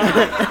whole time.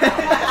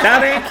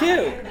 That ain't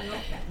cute.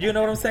 You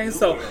know what I'm saying?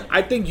 So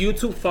I think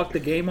YouTube fucked the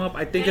game up.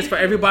 I think it's for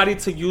everybody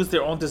to use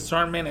their own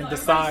discernment and Everybody's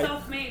decide.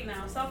 self-made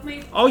now.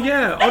 Self-made. Oh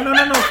yeah. Oh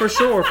no, for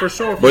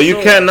sure. But you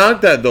can't knock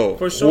that, though.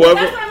 For sure. Whoever,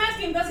 That's what I'm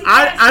asking. Does he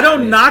I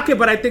don't knock it,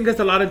 but I think there's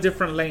a lot of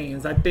different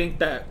lanes. I think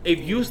that if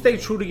you stay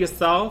true to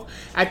yourself,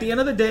 at the end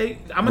of the day,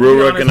 I'm gonna Real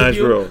be honest with recognize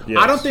you. real, yes.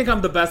 I don't think I'm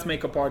the best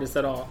makeup artist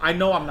at all. I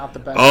know I'm not the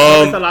best.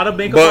 There's a lot of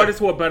makeup but- artists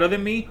who are better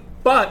than me.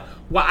 But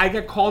why I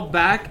get called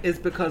back is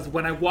because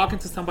when I walk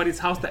into somebody's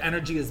house, the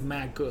energy is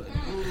mad good,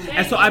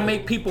 and so I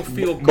make people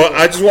feel good. But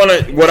I just want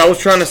to. What I was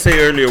trying to say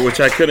earlier, which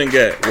I couldn't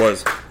get,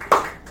 was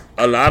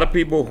a lot of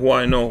people who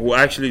I know who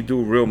actually do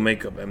real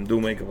makeup and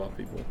do makeup on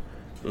people,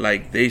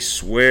 like they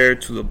swear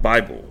to the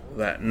Bible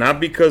that not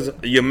because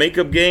your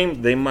makeup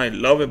game they might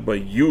love it, but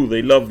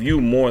they love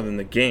you more than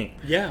the game.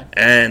 Yeah.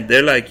 And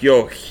they're like,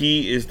 yo,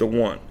 he is the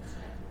one.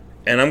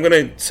 And I'm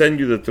gonna send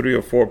you the 3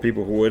 or 4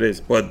 people who it is,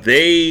 but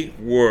they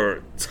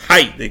were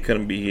tight. They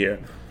couldn't be here.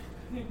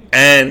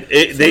 And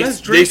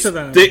let's drink to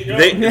them.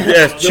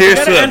 Yes, We cheers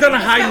to gotta end them.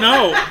 on a high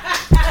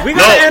note. We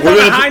gotta end we're on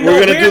a gonna high do- note. we're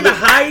gonna We're do in the the-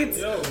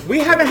 heights. We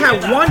haven't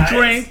had one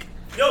drink.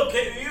 Yo, we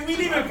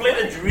didn't even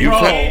play the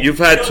dream. You've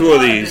had 2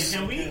 of these.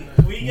 Can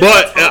we get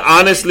But a top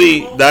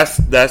honestly, people?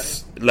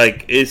 that's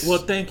like it's Well,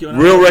 thank you.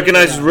 real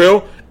recognizes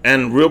real,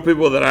 and real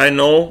people that I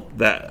know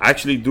that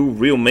actually do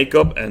real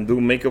makeup and do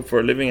makeup for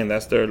a living, and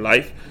that's their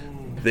life.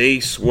 They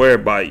swear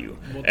by you.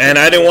 And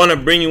I didn't want to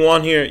bring you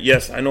on here.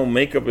 Yes, I know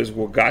makeup is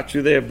what got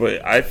you there,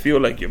 but I feel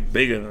like you're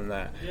bigger than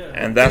that,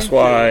 and that's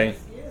why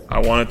I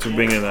wanted to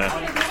bring in that.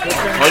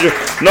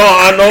 No,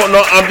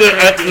 I'm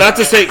just not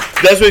to say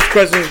Desiree's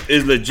question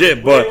is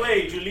legit, but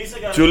Wait,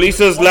 Julissa got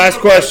Julisa's one last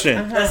more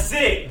question. That's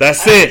it.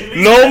 That's it.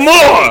 No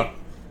more.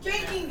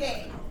 Drinking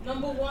game.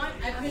 Number 1,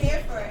 I'm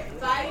here for it.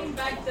 Fighting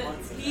back the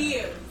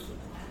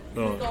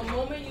No. The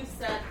moment you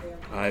sat there,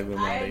 Ave I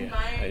Maria.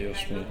 admire Ay, you Dios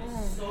like, mío.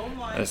 so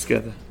much. Let's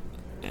get it.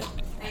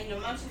 And your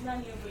mom, she's not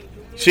here, but you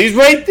really She's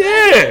right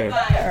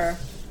there.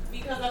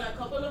 Because on a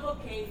couple of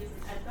occasions,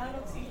 I got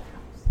up to your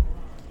house.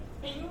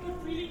 And you were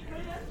really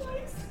good at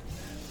place.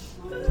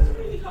 This is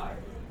really hard.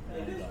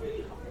 It is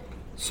really hard.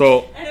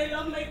 So, And I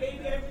love my baby.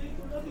 I really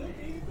do love my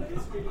baby. But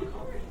it's really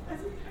hard as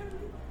a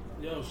parent.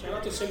 Yo, shout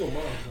out to single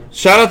moms. Man.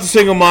 shout out to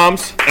single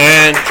moms.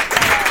 And Did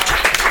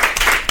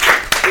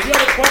you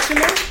have a question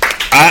now?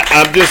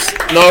 I'm just,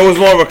 no, it was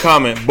more of a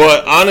comment.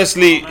 But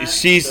honestly,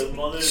 she's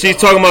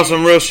talking about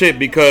some real shit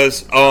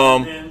because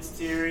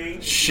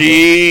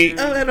she,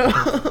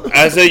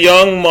 as a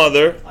young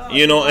mother,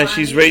 you know, and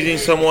she's raising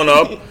someone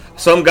up.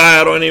 Some guy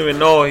I don't even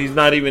know, he's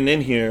not even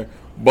in here.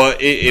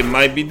 But it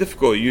might be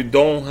difficult. You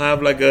don't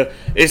have like a...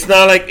 It's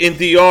not like in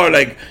DR,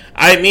 like,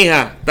 ay,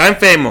 mija, está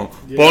enfermo.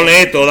 Ponle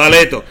esto, dale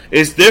esto.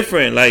 It's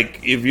different. Like,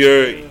 if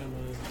you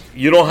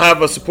don't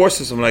have a support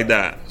system like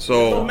that.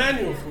 So No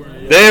manual for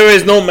it. there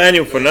is no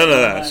manual for none of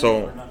that.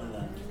 So,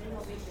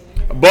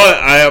 but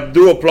I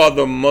do applaud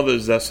the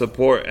mothers that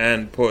support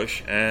and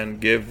push and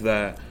give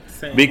that.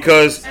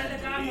 Because... And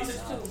the godmothers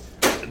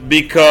too.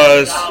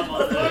 Because...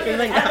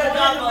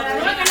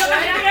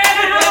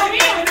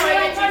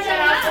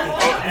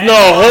 No,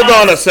 hold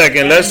on a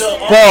second. Let's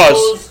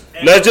pause.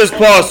 Let's just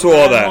pause to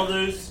all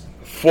that.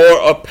 For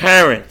a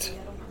parent,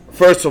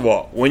 first of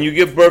all, when you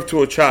give birth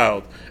to a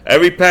child,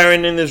 every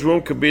parent in this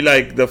room could be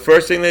like, the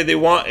first thing that they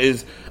want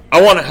is,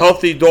 I want a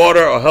healthy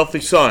daughter, a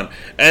healthy son.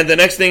 And the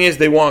next thing is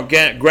they want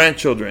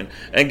grandchildren.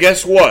 And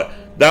guess what?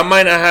 That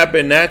might not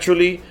happen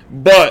naturally,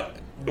 but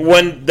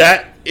when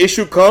that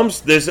issue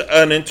comes, there's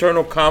an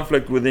internal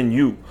conflict within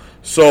you.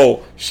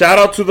 So, shout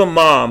out to the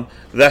mom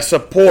that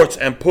supports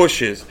and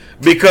pushes.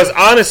 Because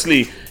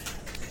honestly,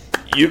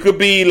 you could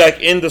be like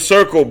in the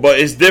circle, but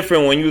it's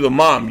different when you're the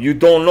mom. You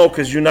don't know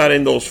because you're not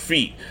in those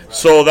feet.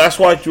 So that's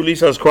why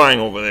Julisa's crying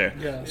over there.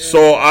 Yeah.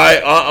 So I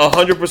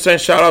 100%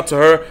 shout out to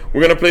her. We're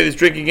gonna play this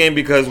drinking game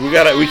because we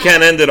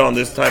can't end it on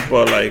this type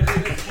of like.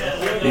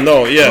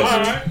 No, yes.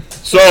 Right.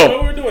 So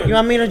you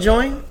want me to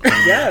join?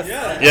 Yes.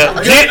 Yeah.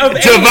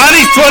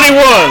 Giovanni's 21.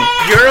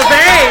 You're of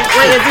age.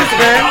 Wait, is this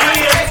good?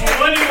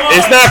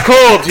 It's not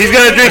cold. He's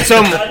gonna drink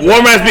some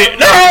warm ass beer.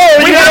 No,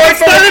 we gotta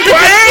extend the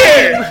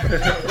game.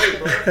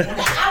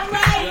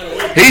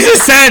 He's a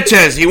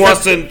Sanchez. He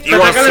wants to.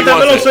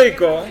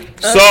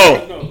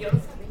 So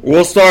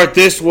we'll start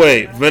this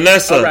way,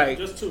 Vanessa. All right.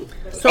 Just two.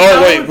 So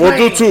wait, we'll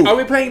do two. Are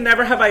we playing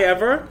Never Have I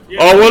Ever?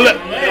 Oh,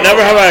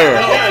 never have I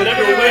ever. Yeah,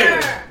 never win.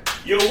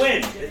 You'll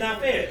win. It's not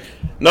fair.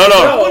 No.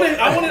 I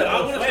want to.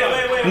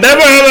 Wait.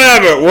 Never have I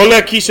ever. We'll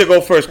let Keisha go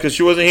first because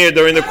she wasn't here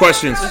during the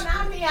questions. No,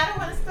 not me. I don't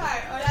want to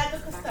start. Orlando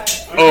can start.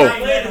 Oh,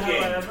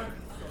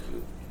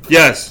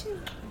 yes.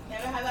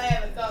 Never have I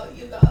ever. Go.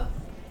 You go.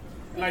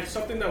 Like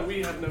something that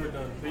we have never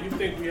done. That you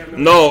think we have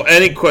never No, done.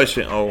 any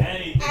question. Oh.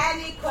 Any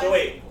question. So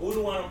wait, who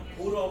do I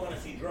want to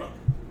see drunk?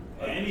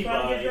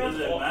 Anybody,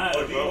 doesn't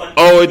matter, bro.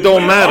 Oh, it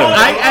don't matter.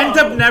 I end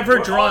up never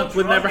drunk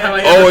with Never Have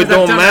I Ever. Oh, it because I've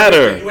don't done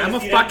matter. everything. I'm a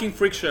fucking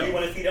freak show. You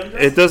want to see them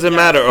drunk? It doesn't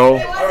matter. Oh.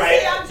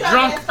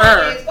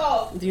 Drunk-er.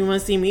 Do you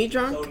want to see me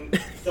drunk?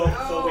 So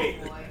wait.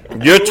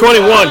 You're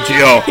 21,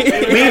 Gio.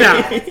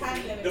 Mina.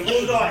 The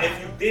rules are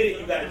if you did it,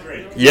 you got to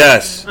drink.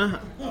 Yes.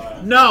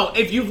 No,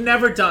 if you've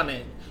never done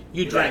it,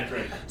 you drink.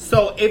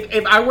 So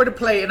if I were to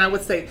play and I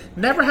would say,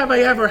 never have I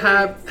ever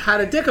had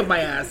a dick up my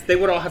ass, they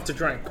would all have to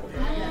drink.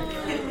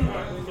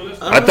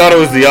 I thought it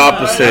was the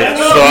opposite.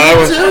 So I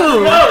was.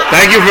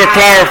 Thank you for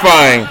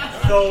clarifying.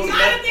 So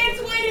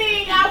Jonathan's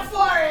winning. Out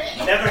for it.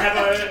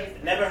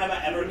 never have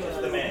I ever kissed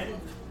a man.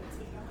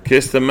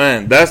 Kiss the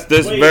man. That's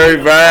this very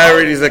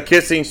varieties of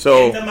kissing.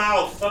 So In the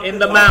mouth. Something In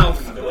the about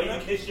mouth. The way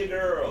you kiss your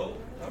girl.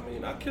 I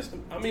mean, I kissed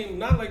him. I mean,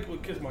 not like we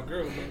kiss my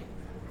girl,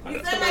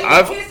 but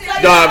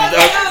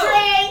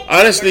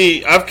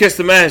honestly, I've kissed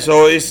a man,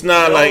 so it's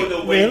not like.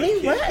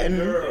 Really?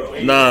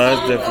 When? Nah,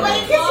 that's different.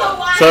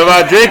 So if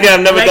I drink it,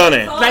 I've never done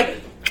it. Like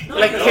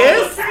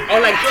kiss? Or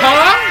like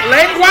tongue?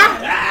 Lengua?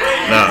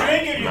 Nah.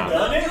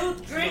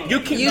 You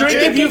can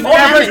drink if you've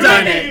never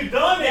done it.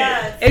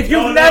 If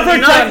you've never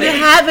done You it.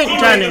 haven't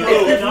done it.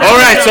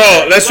 Alright,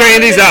 so let's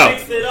straighten these out.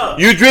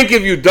 You drink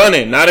if you've done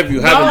it, not if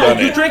you haven't No, done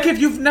you it. drink if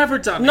you've never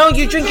done it. No,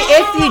 you drink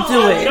if you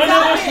do it. none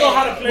of us know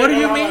how to play. What do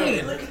you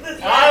mean?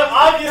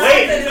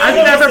 I've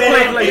never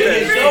played like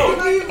this.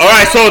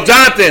 Alright, so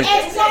Jonathan,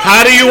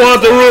 how do you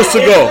want the rules to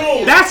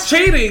go? That's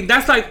cheating.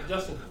 That's like,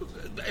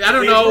 I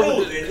don't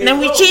know. Then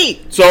we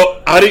cheat.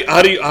 So how do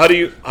you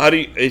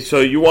so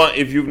you want,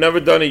 if you've never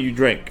done it, you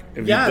drink.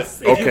 If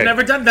Yes, you if you've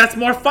never done, that's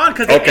more fun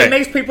because Okay. it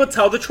makes people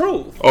tell the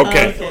truth.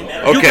 Okay.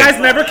 You guys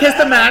Okay. never kissed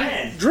a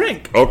man,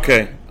 drink.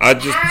 Okay. I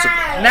just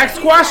Next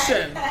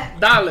question,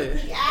 Dale.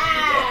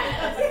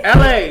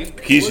 LA.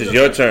 Keisha,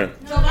 your turn.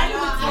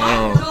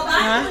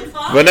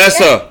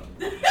 Vanessa.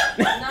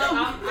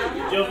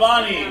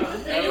 Giovanni.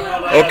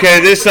 Okay,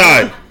 this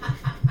side.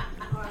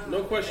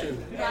 No question.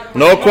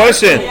 No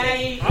question.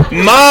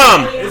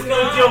 Mom.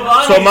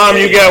 So mom,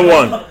 you get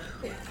one.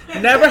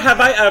 Never have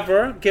I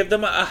ever give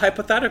them a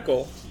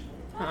hypothetical.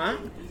 Huh?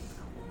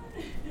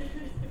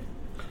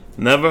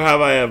 Never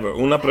have I ever.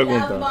 Una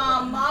pregunta.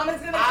 Mom is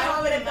gonna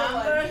call it a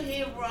Remember,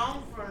 he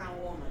run from a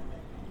woman.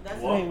 That's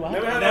What? what.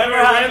 Never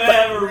have I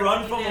ever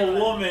run from a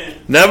woman.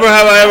 Never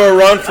have I ever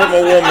run from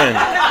a woman.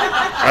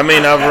 I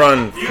mean, I've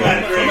run. You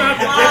had great.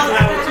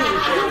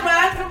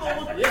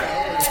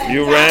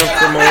 You ran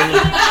from a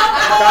woman?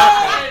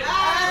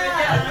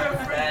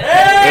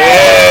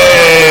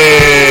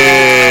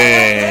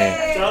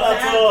 Hey! Shout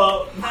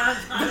out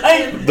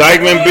to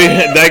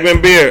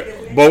Dykeman beer.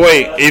 But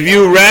wait, if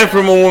you ran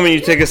from a woman, you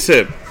take a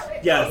sip.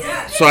 yes.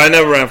 So I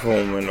never ran from a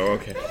woman.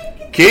 Okay.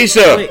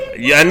 Keisha,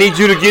 I need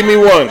you to give me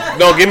one.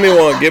 No, give me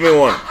one. Give me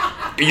one.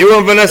 You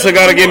and Vanessa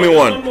gotta give me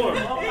one.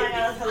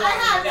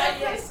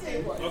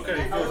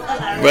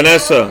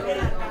 Vanessa.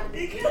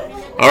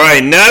 All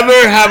right.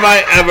 Never have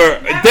I ever.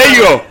 There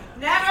you go.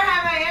 Never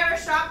have I ever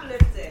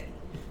shoplifted.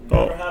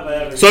 Never have I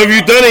ever. So if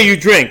you've done it, you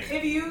drink.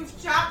 If you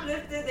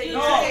shoplifted, then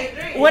you take a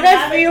drink. What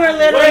if you were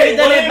literally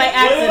done it by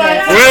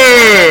accident?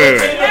 Wait.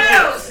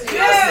 You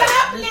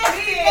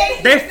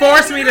shoplifted. They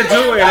forced me to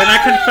do it, and I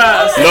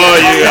confessed. No,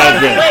 you gotta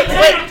drink.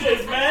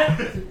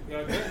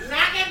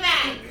 Knock it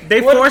back. They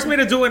forced me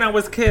to do it, and I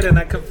was a kid, and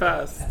I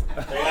confessed.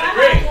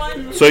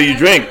 So you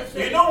drink.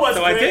 You know what's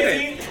So I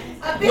did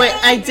crazy? Wait,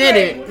 I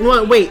didn't.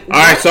 Wait. All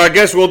right. So I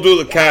guess we'll do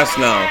the cast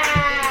now.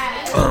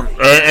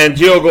 And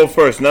Gio, go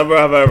first. Never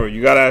have I ever.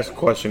 You gotta ask a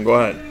question. Go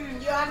ahead.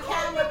 You're on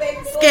camera,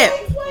 baby. Skip.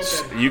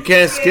 You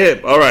can't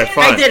skip. All right,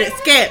 fine. I did it.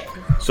 Skip.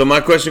 So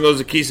my question goes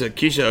to Keisha.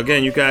 Keisha,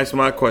 again, you can ask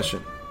my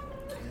question.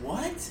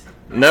 What?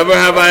 Never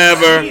have I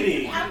ever.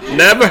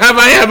 Never have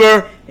I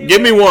ever. Give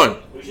me one.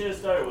 We should have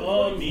started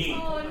with me.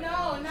 Oh,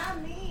 no,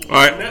 not me. All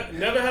right.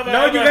 Never have I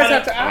No, ever you guys had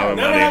have to ask.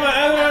 Never have I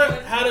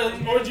ever had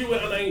an orgy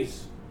with Anais.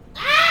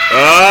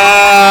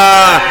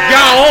 Ah.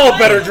 Y'all all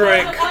better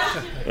drink.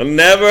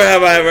 Never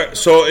have I ever.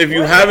 So if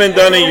you haven't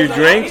done it, you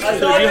drink.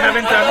 So if you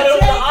haven't done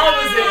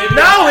it,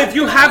 no. If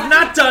you have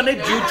not done it,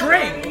 you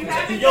drink.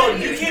 Yo,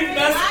 you keep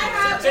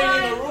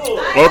changing the rules.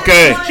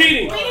 Okay.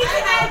 Cheating. We need to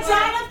have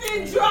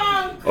Jonathan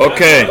drunk.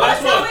 Okay.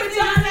 What's up with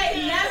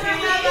Jonathan?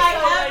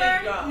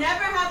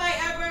 Never have I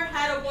ever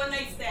had a one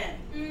night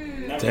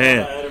stand.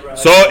 Damn.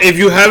 So if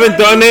you haven't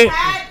done it,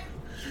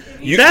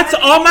 you. That's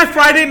all my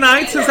Friday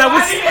nights since I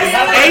was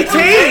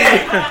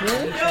 18.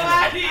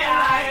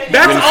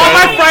 That's all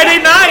my Friday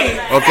night.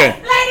 Okay.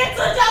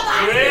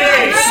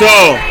 So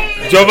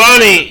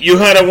Giovanni, you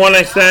had a one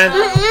night stand.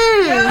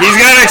 He's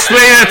gotta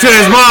explain that to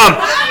his mom.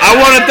 I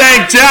want to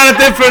thank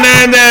Jonathan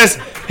Fernandez,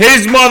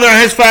 his mother,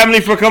 and his family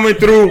for coming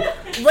through.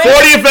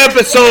 40th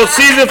episode,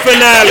 season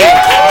finale.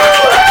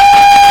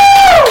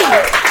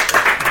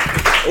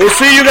 We'll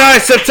see you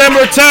guys September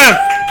 10th.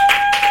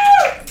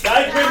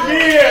 Dykeman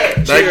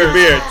beer. Dykeman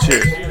beer.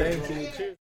 Cheers.